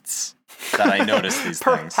gnats that I notice these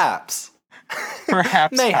things. Perhaps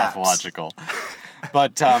Perhaps pathological.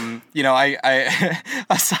 But a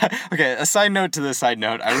side note to the side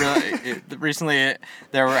note. Recently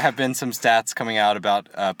there have been some stats coming out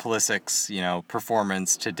about Pulisic's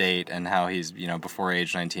performance to date and how he's before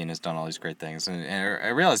age 19 has done all these great things, and I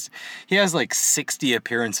realized he has like 60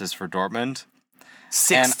 appearances for Dortmund.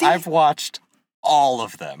 60? And I've watched all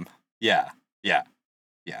of them. Yeah.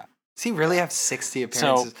 Does he really have 60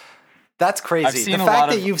 appearances? So, that's crazy. I've seen The a fact lot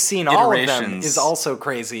that of you've seen all of them iterations. is also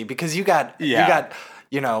crazy because you got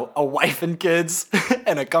a wife and kids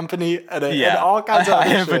and a company and all kinds of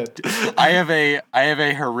other shit. I have a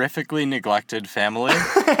horrifically neglected family,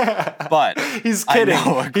 but He's kidding. I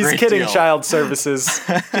know a He's great kidding. deal. Child services.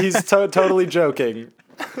 He's totally joking.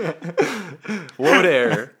 Whoa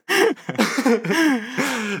there.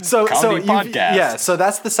 so Comedy podcast. So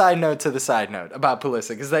that's the side note to the side note about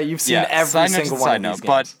Pulisic is that you've seen every side note to single the one side of these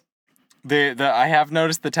note, games. But I have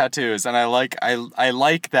noticed the tattoos, and I like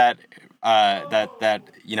that.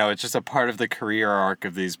 It's just a part of the career arc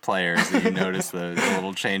of these players that you notice the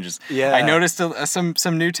little changes. Yeah. I noticed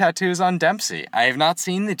some new tattoos on Dempsey. I have not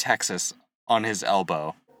seen the Texas on his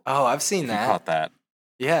elbow. Oh, I've seen You that. caught that.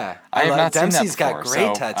 Yeah, I have not seen that Dempsey's got before,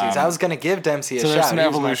 great so, tattoos. I was gonna give Dempsey a So shot. there's some He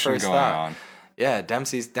was my evolution first going thought. on. Yeah,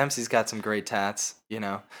 Dempsey's got some great tats.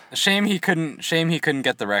 Shame he couldn't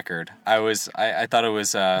get the record. I thought it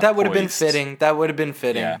was That would have been poised. fitting. That would have been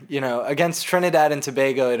fitting. Yeah. Against Trinidad and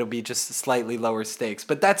Tobago, it'll be just slightly lower stakes.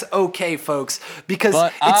 But that's okay, folks, because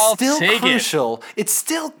But it's I'll still take it. crucial. It's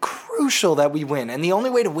still crucial that we win. And the only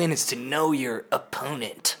way to win is to know your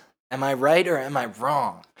opponent. Am I right or am I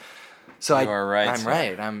wrong? So You are right, I'm sir.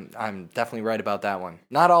 right. I'm definitely right about that one.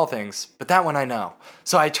 Not all things, but that one I know.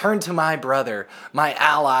 So I turn to my brother, my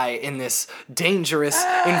ally in this dangerous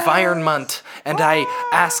environment, and I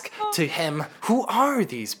ask to him, who are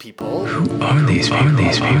these people?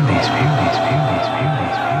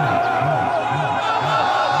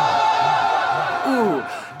 Ooh,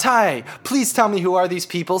 Ty, please tell me who are these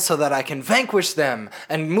people so that I can vanquish them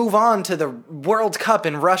and move on to the World Cup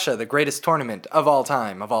in Russia, the greatest tournament of all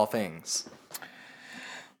time, of all things.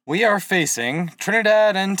 We are facing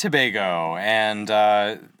Trinidad and Tobago, and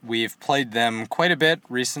we've played them quite a bit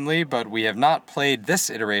recently, but we have not played this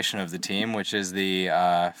iteration of the team, which is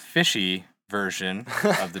the fishy version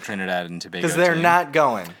of the Trinidad and Tobago Because they're team. not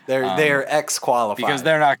going. They're ex-qualified. Because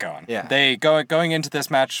they're not going. Yeah. They going into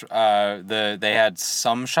this match, they had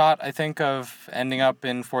some shot, I think, of ending up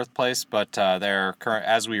in fourth place, but they're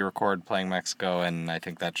as we record playing Mexico, and I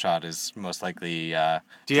think that shot is most likely.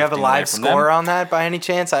 Do you have a live score on that by any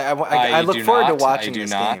chance? I look do forward not. to watching I do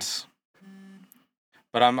this not. game.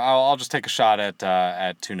 But I'll just take a shot at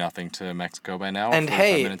 2-0 to Mexico by now. And 45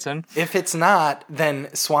 hey, minutes in. if it's not, then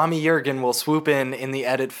Swami Jurgen will swoop in the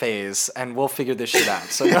edit phase, and we'll figure this shit out.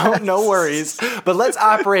 So no worries. But let's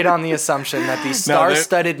operate on the assumption that the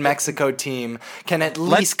star-studded Mexico team can at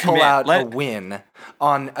least pull out a win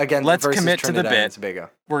Let's versus commit to the Trinidad and bit. Tobago.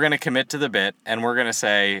 We're gonna commit to the bit, and we're gonna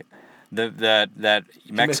say that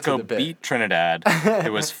Mexico the bit. beat Trinidad.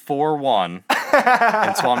 It was 4-1,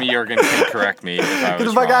 and Swami Jurgen can correct me if I was Get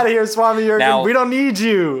the fuck wrong. out of here, Swami Jurgen. Now- We don't need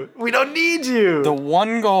you. We don't need you. The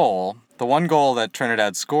one goal that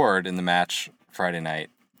Trinidad scored in the match Friday night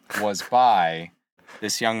was by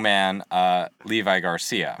this young man, Levi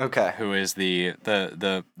Garcia. Okay. Who is the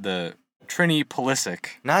Trini Pulisic.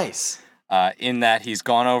 Nice. In that he's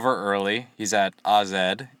gone over early. He's at AZ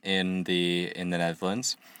in the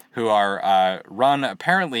Netherlands, who are run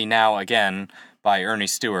apparently now again by Ernie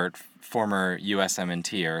Stewart, former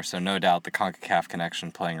USMNTer. So no doubt the CONCACAF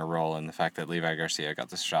connection playing a role in the fact that Levi Garcia got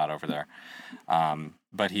this shot over there.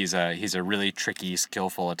 But he's a really tricky,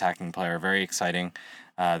 skillful attacking player, very exciting.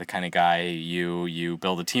 The kind of guy you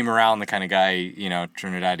build a team around, the kind of guy,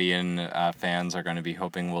 Trinidadian fans are going to be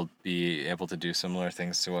hoping will be able to do similar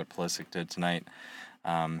things to what Pulisic did tonight,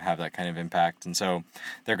 have that kind of impact. And so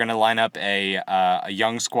they're going to line up a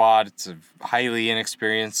young squad. It's a highly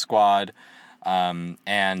inexperienced squad, and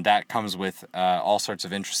that comes with all sorts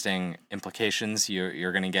of interesting implications.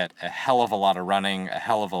 You're going to get a hell of a lot of running, a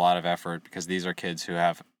hell of a lot of effort, because these are kids who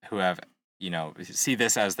have see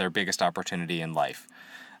this as their biggest opportunity in life.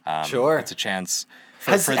 Sure. It's a chance for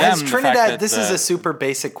Has them. Trinidad, this is a super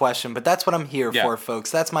basic question, but that's what I'm here Yeah. for, folks.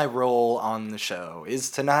 That's my role on the show, is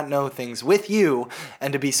to not know things with you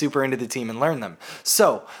and to be super into the team and learn them.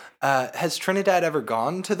 So, Has Trinidad ever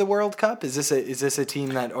gone to the World Cup? Is this a team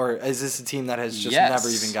that has just never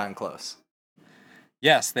even gotten close?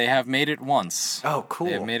 Yes, they have made it once. Oh, cool.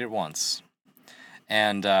 They have made it once,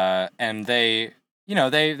 and they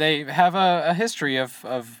they have a history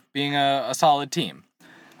of being a solid team.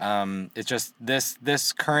 It's just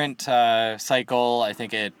this current cycle. I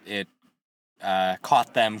think it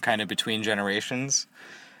caught them kind of between generations.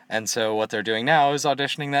 And so what they're doing now is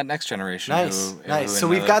auditioning that next generation. Nice. So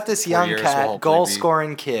we've got this young cat,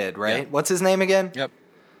 goal-scoring kid, right? Yep. What's his name again? Yep.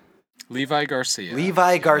 Levi Garcia.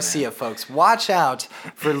 Levi Garcia, folks. Watch out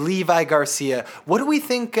for Levi Garcia. What do we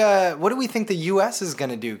think the U.S. is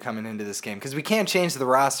going to do coming into this game? Because we can't change the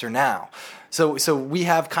roster now. So we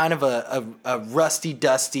have kind of a rusty,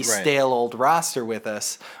 dusty, stale old roster with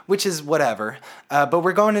us, which is whatever. But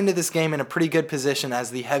we're going into this game in a pretty good position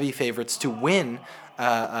as the heavy favorites to win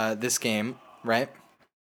this game, right?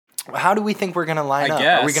 How do we think we're going to line up?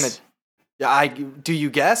 Are we going to... do you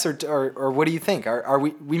guess, or what do you think? Are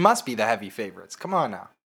we must be the heavy favorites. Come on now.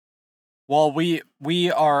 Well,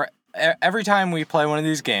 we are, every time we play one of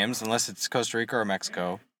these games, unless it's Costa Rica or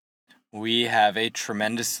Mexico, we have a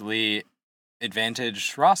tremendously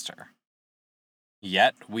advantaged roster.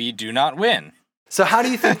 Yet we do not win. So how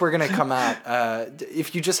do you think we're going to come out,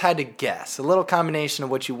 if you just had to guess, a little combination of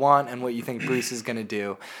what you want and what you think Bruce is going to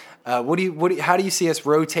do? How do you see us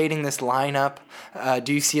rotating this lineup?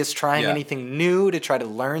 Do you see us trying anything new to try to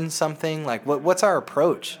learn something? Like, what's our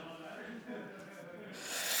approach?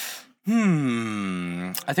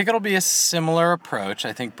 I think it'll be a similar approach.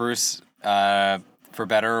 I think Bruce, for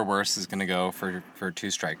better or worse, is going to go for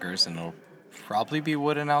two strikers, and it'll probably be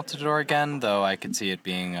Wood and Altidore again, though I could see it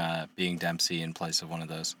being Dempsey in place of one of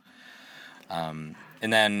those. And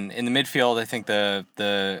then in the midfield, I think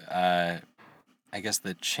I guess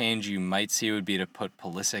the change you might see would be to put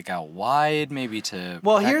Pulisic out wide, maybe to...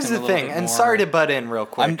 Well, here's the thing, and sorry to butt in real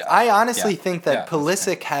quick. I honestly think that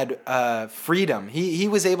Pulisic had freedom. He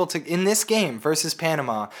was able to, in this game versus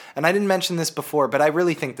Panama, and I didn't mention this before, but I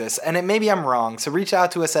really think this, and maybe I'm wrong, so reach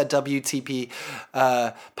out to us at WTP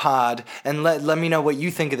Pod and let me know what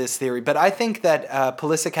you think of this theory. But I think that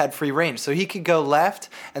Pulisic had free range, so he could go left,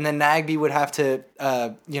 and then Nagbe would have to,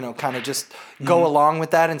 kind of just go along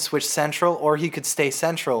with that and switch central, or he could stay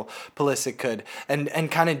central, Pulisic could, and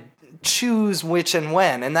kind of choose which and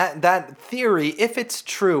when. And that theory, if it's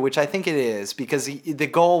true, which I think it is, because the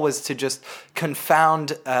goal was to just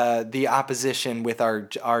confound the opposition with our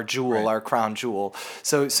jewel, our crown jewel.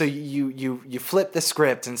 So you flip the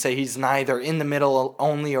script and say he's neither in the middle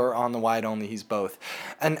only or on the wide only, he's both.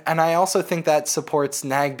 And I also think that supports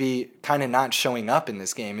Nagbe kind of not showing up in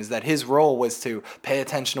this game, is that his role was to pay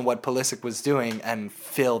attention to what Pulisic was doing and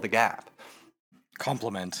fill the gap.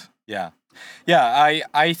 Compliment. Yeah,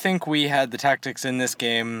 I think we had the tactics in this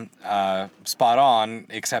game spot on,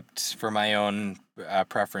 except for my own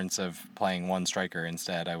preference of playing one striker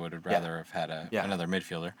instead. I would have rather have had another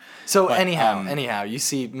midfielder. So but, anyhow, you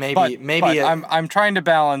see maybe I'm trying to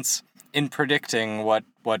balance in predicting what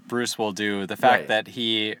Bruce will do. The fact that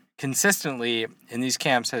he consistently in these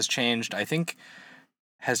camps has changed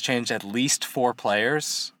at least 4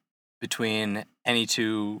 players between any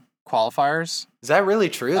two qualifiers. Is that really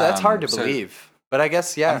true? That's hard to believe. But I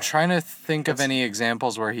guess, I'm trying to think of any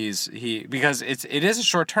examples where because it is a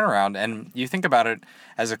short turnaround, and you think about it,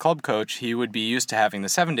 as a club coach, he would be used to having the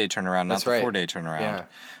 7-day turnaround, not the 4-day turnaround. Yeah.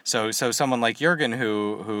 So someone like Jurgen,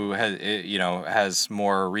 who has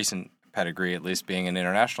more recent pedigree, at least being an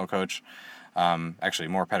international coach, actually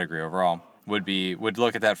more pedigree overall, would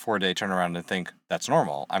look at that 4-day turnaround and think, that's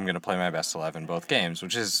normal. I'm going to play my best 11 both games,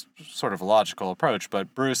 which is sort of a logical approach.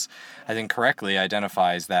 But Bruce, I think, correctly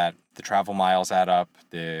identifies that the travel miles add up.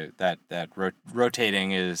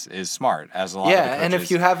 Rotating is smart, as a lot of the coaches, and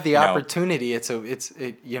if you have the opportunity, you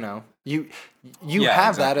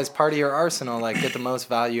have that as part of your arsenal. Like, get the most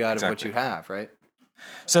value out of what you have, right?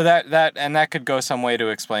 So that could go some way to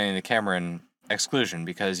explaining the Cameron exclusion,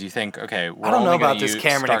 because you think, okay, I don't know about this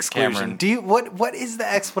Cameron exclusion. Do you? What is the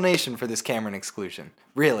explanation for this Cameron exclusion?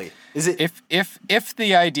 Really, is it if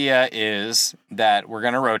the idea is that we're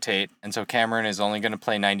going to rotate, and so Cameron is only going to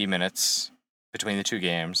play 90 minutes between the two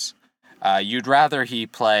games, you'd rather he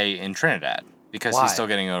play in Trinidad because he's still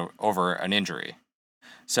getting over an injury.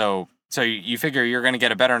 So you figure you're going to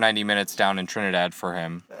get a better 90 minutes down in Trinidad for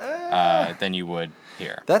him than you would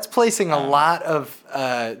here. That's placing a lot of...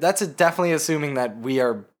 that's definitely assuming that we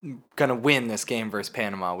are going to win this game versus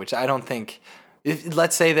Panama, which I don't think...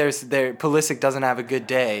 let's say Pulisic doesn't have a good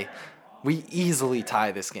day, we easily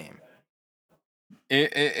tie this game.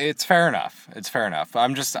 It's fair enough. It's fair enough.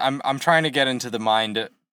 I'm trying to get into the mind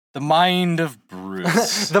The mind of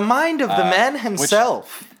Bruce. The mind of the man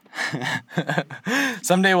himself.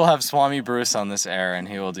 Someday we'll have Swami Bruce on this air, and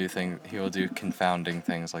he will do confounding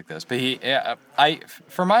things like this. But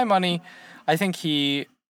for my money, I think he's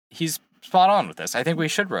spot on with this. I think we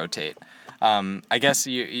should rotate. I guess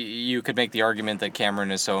you could make the argument that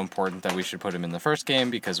Cameron is so important that we should put him in the first game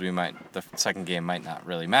because the second game might not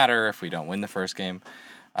really matter if we don't win the first game.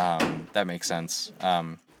 That makes sense.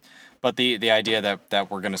 But the idea that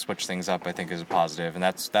we're going to switch things up, I think, is a positive, and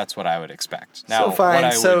that's what I would expect. Now, so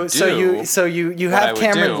fine. You have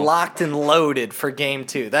Cameron do, locked and loaded for game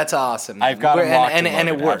 2. That's awesome. I've got him locked and loaded,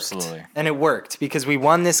 it worked. Absolutely. And it worked because we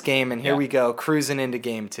won this game, and here we go cruising into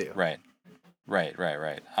game 2. Right.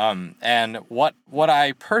 And what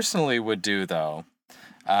I personally would do though,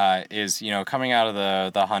 is coming out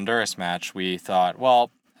of the Honduras match, we thought, well,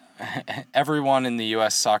 everyone in the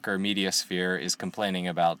U.S. soccer media sphere is complaining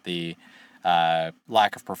about the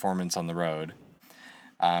lack of performance on the road,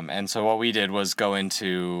 and so what we did was go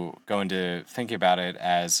into thinking about it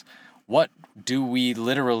as what do we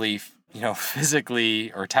literally,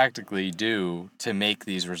 physically or tactically do to make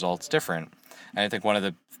these results different. And I think one of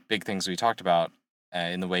the big things we talked about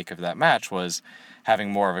in the wake of that match was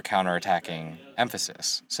having more of a counterattacking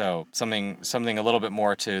emphasis. So something a little bit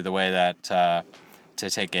more to the way that. To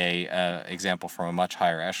take a example from a much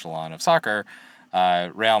higher echelon of soccer,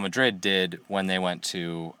 Real Madrid did when they went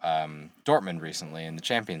to Dortmund recently in the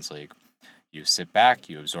Champions League. You sit back,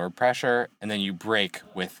 you absorb pressure, and then you break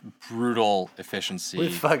with brutal efficiency.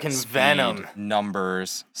 With fucking speed, venom.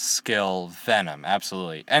 Numbers, skill, venom,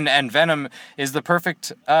 absolutely. And venom is the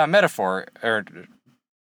perfect metaphor, or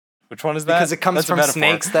which one is that? Because it comes from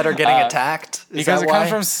snakes that are getting attacked. Because it comes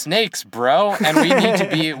from snakes, bro. And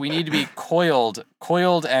we need to be coiled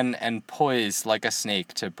and poised like a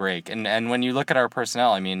snake to break. And when you look at our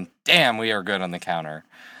personnel, I mean, damn, we are good on the counter.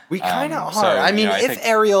 We kind of are. I mean, if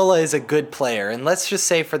Areola is a good player, and let's just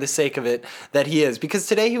say for the sake of it that he is, because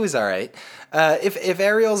today he was all right. If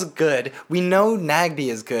Ariel's good, we know Nagby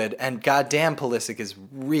is good, and goddamn Pulisic is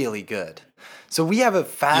really good. So we have a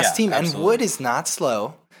fast team, absolutely. And Wood is not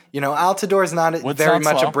slow. Altidore is not very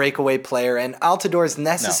much a breakaway player, and Altidore is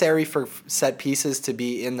necessary for set pieces to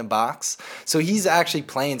be in the box. So he's actually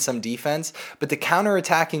playing some defense, but the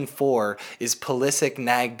counter-attacking 4 is Pulisic,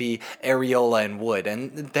 Nagby, Areola, and Wood,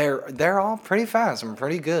 and they're all pretty fast and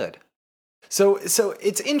pretty good. So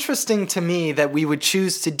it's interesting to me that we would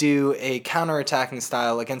choose to do a counter-attacking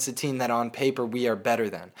style against a team that on paper we are better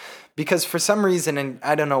than. Because for some reason, and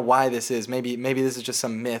I don't know why this is, maybe this is just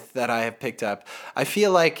some myth that I have picked up, I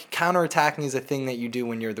feel like counter-attacking is a thing that you do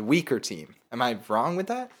when you're the weaker team. Am I wrong with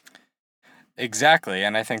that? Exactly,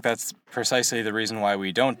 and I think that's precisely the reason why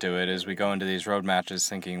we don't do it, is we go into these road matches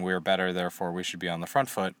thinking we're better, therefore we should be on the front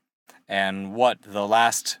foot. And what the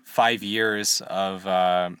last 5 years of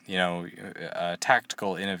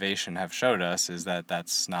tactical innovation have showed us is that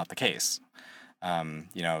that's not the case.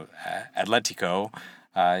 Atletico,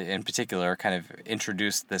 in particular, kind of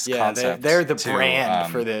introduced this concept. They're the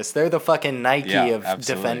brand for this. They're the fucking Nike of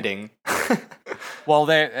defending.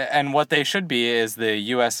 Well, and what they should be is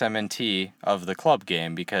the USMNT of the club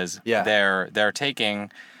game, because they're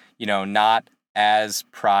taking, not as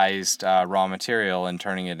prized raw material and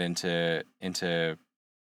turning it into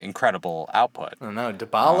incredible output. I don't know,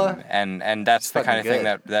 Dybala? And that's the kind of thing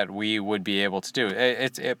that we would be able to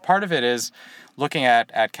do. Part of it is looking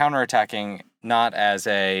at counterattacking not as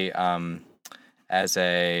a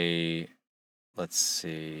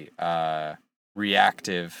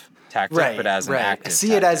reactive tactic, but as an active See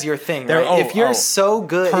tactic. it as your thing, right? If you're so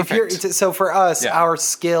good, perfect. So for us, our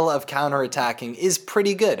skill of counterattacking is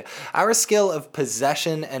pretty good. Our skill of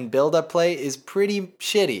possession and build-up play is pretty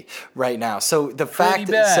shitty right now. So the fact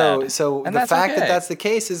that that's the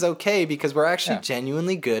case is okay, because we're actually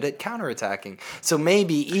genuinely good at counterattacking. So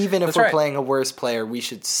maybe even if we're playing a worse player, we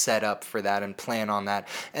should set up for that and plan on that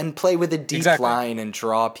and play with a deep line and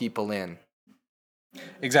draw people in.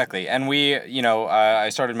 Exactly. And we, I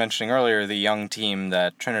started mentioning earlier the young team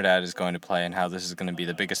that Trinidad is going to play, and how this is going to be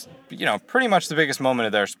the biggest, pretty much the biggest moment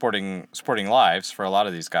of their sporting lives for a lot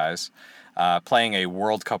of these guys. Playing a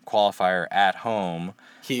World Cup qualifier at home.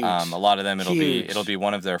 Huge. A lot of them it'll be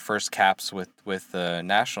one of their first caps with the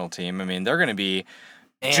national team. I mean, they're going to be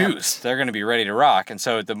juiced. They're going to be ready to rock. And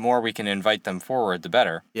so the more we can invite them forward, the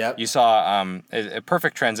better. Yep. You saw a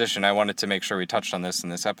perfect transition. I wanted to make sure we touched on this in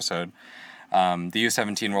this episode. The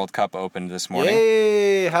U17 World Cup opened this morning.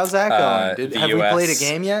 Yay! How's that going? Have we played a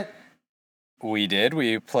game yet? We did.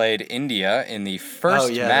 We played India in the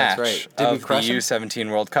first match of the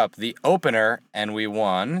U17 World Cup, the opener, and we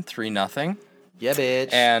won 3-0. Yeah,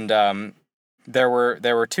 bitch. And there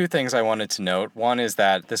were two things I wanted to note. One is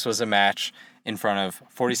that this was a match in front of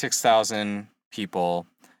 46,000 people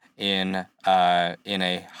in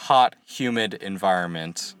a hot, humid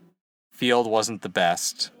environment. Field wasn't the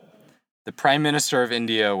best. The Prime Minister of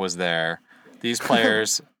India was there. These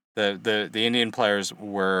players, the Indian players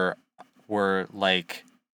were like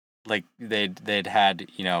they'd had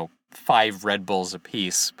 5 Red Bulls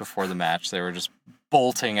apiece before the match. They were just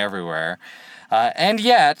bolting everywhere, and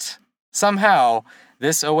yet somehow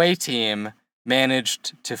this away team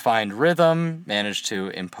managed to find rhythm, managed to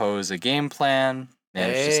impose a game plan,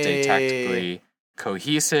 managed to stay tactically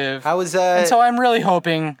cohesive. How was that? And so I'm really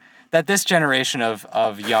hoping that this generation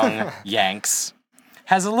of young Yanks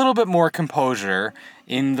has a little bit more composure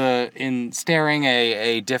in staring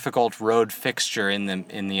a difficult road fixture in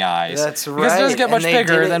the eyes. That's right. Because it doesn't get much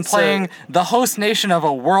bigger than playing the host nation of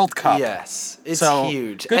a World Cup. Yes, it's so,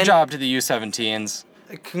 huge. Good job to the U17s.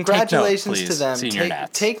 Congratulations Take note, to them. Senior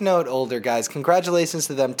Take note, older guys. Congratulations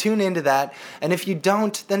to them. Tune into that. And if you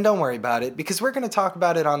don't, then don't worry about it, because we're going to talk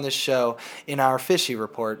about it on this show in our Fishy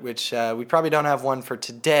Report, which we probably don't have one for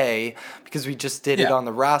today because we just did it on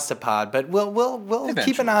the Rasta Pod. But we'll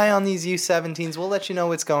keep an eye on these U17s. We'll let you know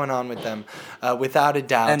what's going on with them, without a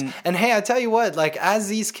doubt. And hey, I tell you what, like as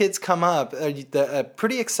these kids come up, a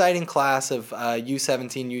pretty exciting class of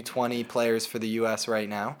U17, U20 players for the U.S. right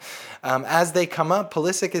now. As they come up,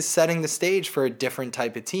 Pulisic is setting the stage for a different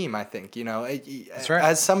type of team, I think. That's right.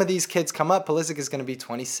 As some of these kids come up, Pulisic is going to be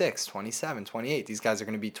 26, 27, 28. These guys are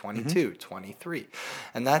going to be 22, 23.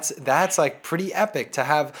 And that's like pretty epic to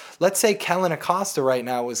have. Let's say Kellen Acosta right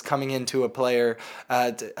now was coming into a player,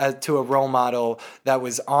 to a role model that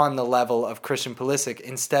was on the level of Christian Pulisic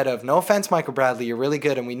instead of, no offense, Michael Bradley, you're really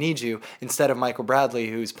good and we need you, instead of Michael Bradley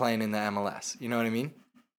who's playing in the MLS. You know what I mean?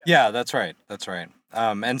 Yeah, that's right. That's right.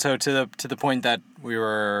 And so to the point that we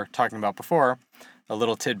were talking about before, a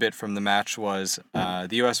little tidbit from the match was the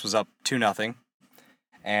U.S. was up 2-0,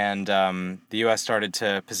 and the U.S. started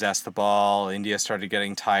to possess the ball. India started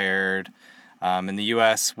getting tired, and the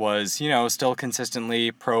U.S. was still consistently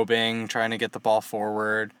probing, trying to get the ball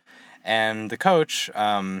forward. And the coach,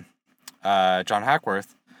 John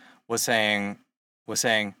Hackworth, was saying,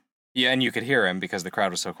 yeah, and you could hear him because the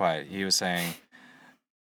crowd was so quiet. He was saying,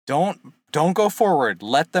 Don't go forward.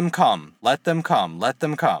 Let them come. Let them come. Let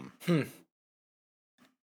them come.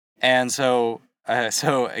 And so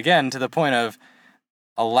again, to the point of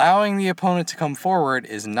allowing the opponent to come forward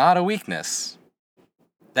is not a weakness.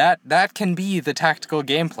 That can be the tactical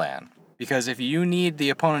game plan. Because if you need the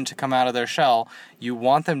opponent to come out of their shell, you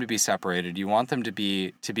want them to be separated. You want them to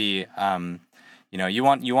be you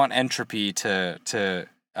want entropy to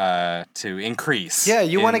increase. Yeah,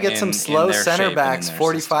 you want to get some slow center backs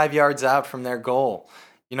 45 yards out from their goal.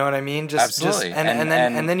 You know what I mean? Absolutely.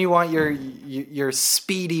 And then you want your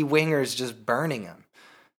speedy wingers just burning them.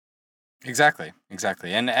 Exactly.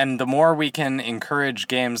 And the more we can encourage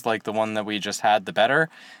games like the one that we just had, the better.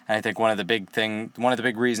 And I think one of the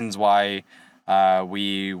big reasons why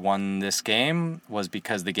we won this game was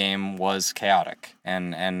because the game was chaotic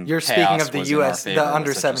and you're speaking of the U.S. the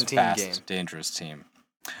under-17 game, dangerous team.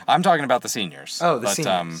 I'm talking about the seniors. Oh, the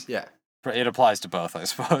seniors. Yeah, it applies to both, I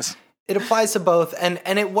suppose. It applies to both, and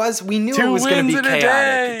we knew it was going to be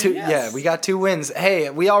chaotic. Yeah, we got 2 wins. Hey,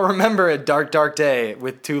 we all remember a dark, dark day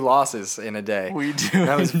with 2 losses in a day. We do.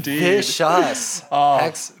 That was vicious.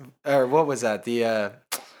 Or what was that? The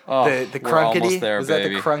crunkety? There, was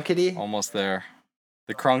baby. That the crunkety? Almost there.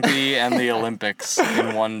 The crunkety and the Olympics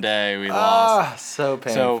in one day we lost. So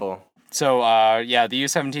painful. So the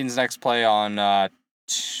U17's next play on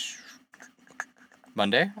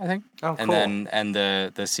Monday, I think. Oh, cool. And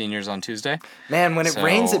the seniors on Tuesday. Man, when it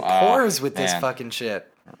rains, it pours with this fucking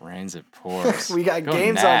shit. It rains, it pours. We got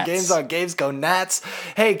games on games on games. Go Nats.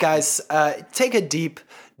 Hey, guys, take a deep,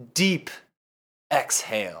 deep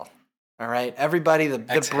exhale. All right, everybody, the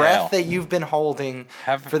breath that you've been holding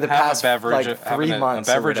for the past 3 months.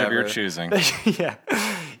 A beverage of your choosing. Yeah,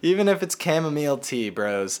 even if it's chamomile tea,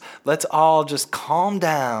 bros. Let's all just calm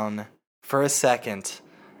down for a second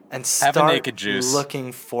and start naked juice.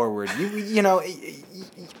 Looking forward. You know,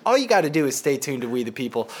 all you got to do is stay tuned to We the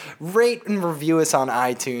People. Rate and review us on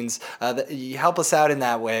iTunes. You help us out in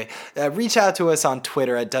that way. Reach out to us on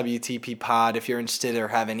Twitter at WTP Pod if you're interested or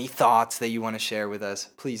have any thoughts that you want to share with us.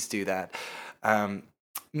 Please do that.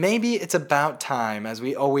 Maybe it's about time, as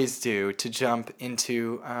we always do, to jump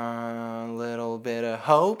into a little bit of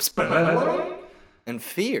hopes and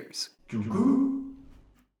fears.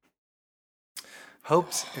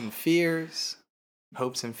 Hopes and fears.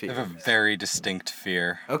 Hopes and fears. I have a very distinct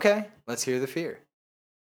fear. Okay, let's hear the fear.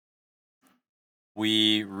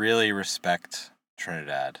 we really respect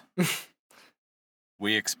Trinidad.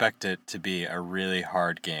 We expect it to be a really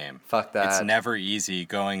hard game. Fuck that. It's never easy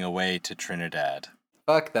going away to Trinidad.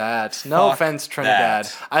 Fuck that. No Fuck offense, Trinidad.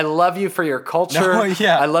 that. I love you for your culture. No,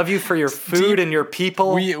 yeah. I love you for your food and your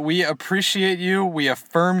people. We appreciate you. We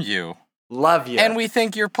affirm you. Love you. And we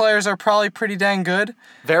think your players are probably pretty dang good.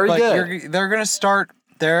 Very but good. They're going to start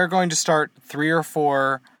 3 or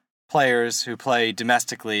 4 players who play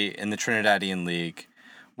domestically in the Trinidadian League,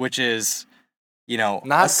 which is, Not a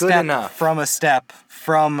good step enough. from a step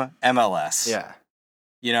from MLS. Yeah.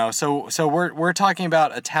 So we're talking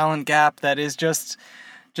about a talent gap that is just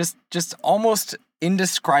almost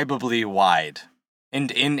indescribably wide. In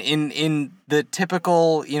the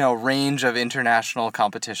typical, range of international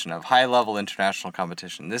competition, of high level international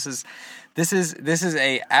competition. This is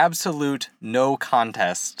a absolute no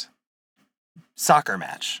contest soccer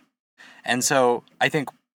match. And so I think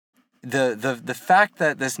the fact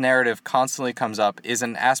that this narrative constantly comes up is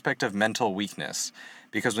an aspect of mental weakness.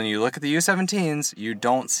 Because when you look at the U17s, you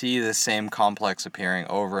don't see the same complex appearing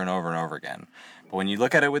over and over and over again. But when you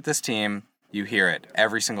look at it with this team, you hear it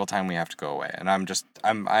every single time we have to go away. And I'm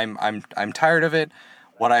tired of it.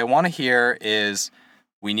 What I want to hear is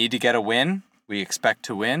we need to get a win. We expect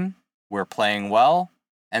to win. We're playing well.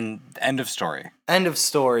 And end of story. End of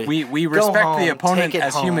story. We Go respect home, the opponent take it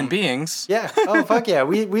as human home. beings. Yeah. Oh, fuck yeah.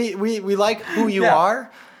 We like who you Yeah.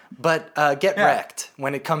 are, but get Yeah. wrecked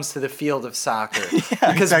when it comes to the field of soccer.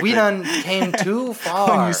 Yeah, because exactly. we done came too far.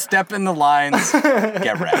 When you step in the lines,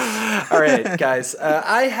 get wrecked. All right, guys.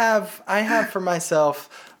 I have for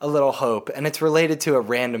myself a little hope, and it's related to a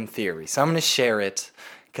random theory. So I'm going to share it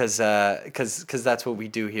because that's what we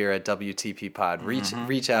do here at WTP Pod.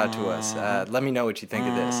 Reach out to us. Let me know what you think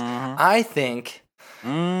of this. I think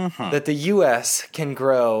that the U.S. can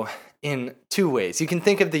grow in 2 ways. You can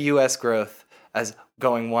think of the U.S. growth as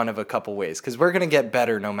going one of a couple ways, because we're going to get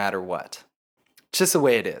better no matter what. It's just the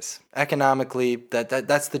way it is. Economically,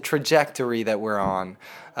 that's the trajectory that we're on.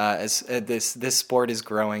 As this sport is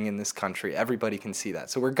growing in this country, everybody can see that.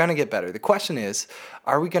 So we're going to get better. The question is,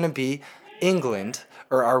 are we going to be England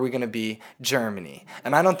or are we going to be Germany?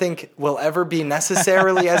 And I don't think we'll ever be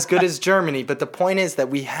necessarily as good as Germany, but the point is that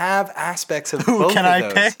we have aspects of both Can of I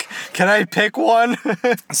those. pick? Can I pick one?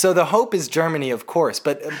 So the hope is Germany, of course,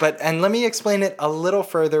 but and let me explain it a little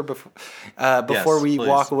further before Yes, we please.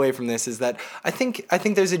 walk away from this. Is that I think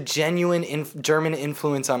there's a genuine German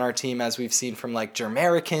influence on our team, as we've seen from like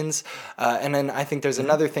Germericans, and then I think there's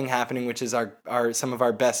another thing happening, which is our some of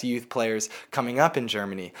our best youth players coming up in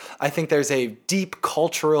Germany. I think there's a deep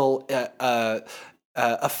cultural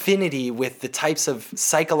affinity with the types of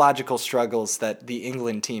psychological struggles that the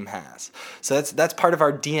England team has. So that's part of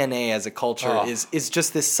our DNA as a culture is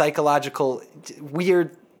just this psychological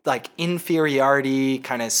weird like inferiority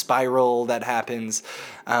kind of spiral that happens.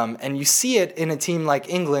 And you see it in a team like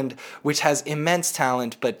England, which has immense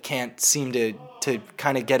talent but can't seem to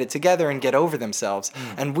kind of get it together and get over themselves.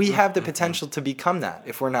 And we have the potential to become that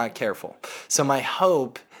if we're not careful. So my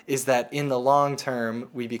hope is that in the long term,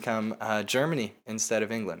 we become Germany instead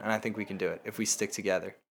of England. And I think we can do it if we stick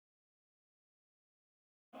together.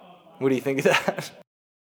 What do you think of that?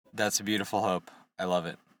 That's a beautiful hope. I love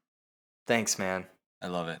it. Thanks, man. I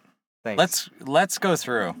love it. Thanks. Let's go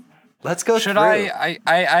through. Let's go Should through. I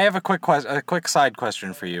have a quick side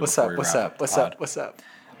question for you. What's before up? we What's wrap up? the What's pod. up? What's up?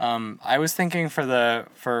 I was thinking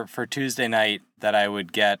for Tuesday night that I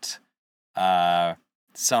would get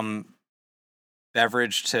some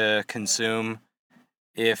beverage to consume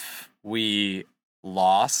if we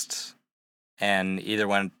lost and either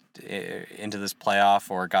went into this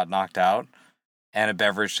playoff or got knocked out, and a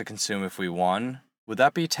beverage to consume if we won. Would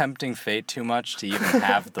that be tempting fate too much to even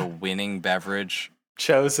have the winning beverage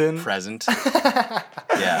Chosen. present?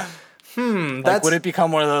 Yeah. Like, That's would it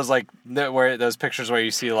become one of those where those pictures where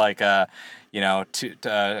you see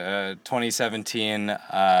 2017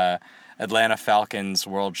 Atlanta Falcons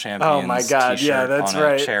world champions? Oh my God, T-shirt yeah, that's on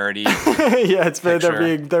right. A charity. yeah, it's been,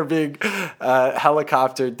 they're picture. being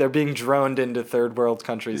helicoptered. They're being droned into third world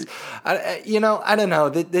countries. I don't know.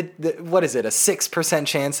 What is it? A 6%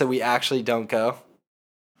 chance that we actually don't go,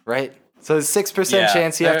 right? So a 6% Yeah.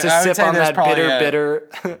 chance you have to I would sip say on there's that probably bitter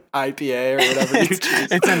IPA or whatever you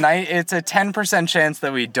choose. It's a 10% chance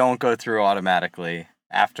that we don't go through automatically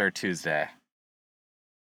after Tuesday.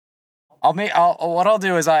 What I'll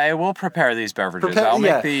do is I will prepare these beverages. I'll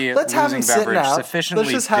make the Let's have losing them sitting beverage out. sufficiently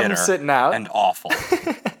Let's just have them bitter sitting out. and awful.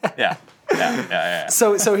 Yeah.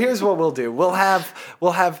 So here's what we'll do. We'll have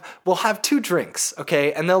 2 drinks,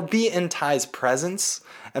 okay, and they'll be in Ty's presence,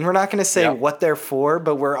 And we're not going to say Yep. what they're for,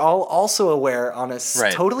 but we're all also aware on a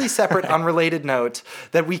Right. totally separate, unrelated note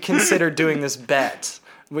that we consider doing this bet.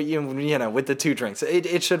 You know, with the 2 drinks,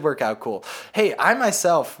 it should work out cool. Hey, I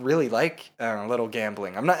myself really like a little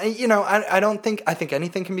gambling. I'm not, you know, I think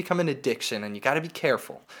anything can become an addiction, and you got to be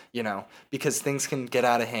careful, you know, because things can get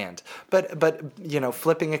out of hand. But you know,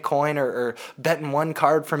 flipping a coin or betting one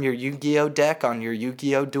card from your Yu-Gi-Oh deck on your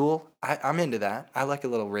Yu-Gi-Oh duel, I'm into that. I like a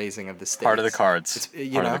little raising of the stakes. Part of the cards.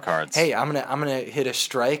 You Part know, of the cards. hey, I'm gonna hit a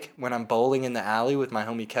strike when I'm bowling in the alley with my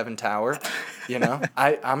homie Kevin Tower. You know,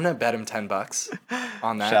 I'm gonna bet him $10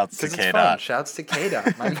 on that. Shouts to 'cause it's K. fun. Dot. Shouts to K.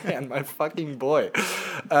 Dot, my man, my fucking boy.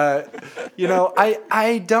 You know,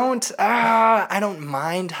 I don't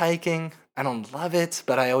mind hiking. I don't love it,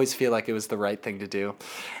 but I always feel like it was the right thing to do,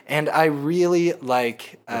 and I really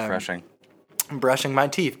like Refreshing. brushing my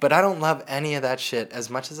teeth, but I don't love any of that shit as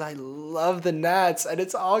much as I love the Nats, and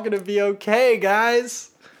it's all gonna be okay,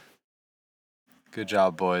 guys. Good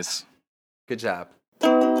job, boys. Good job.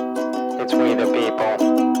 It's we the people.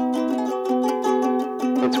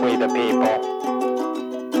 It's we the people.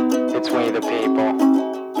 It's we the people.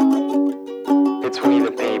 It's we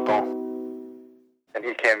the people. And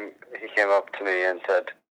he came up to me and said,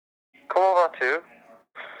 "Come over too."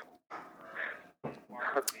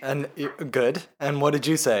 And good. And what did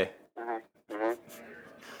you say?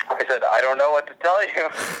 I said, "I don't know what to tell you."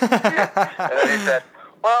 And then he said,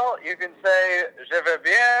 "Well, you can say je vais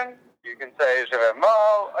bien, you can say je vais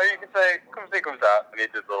mal, or you can say comme ci comme ça." And he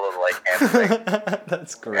did the little like hand thing.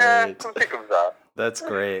 That's Yeah, great. comme ci comme ça. That's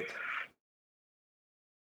great.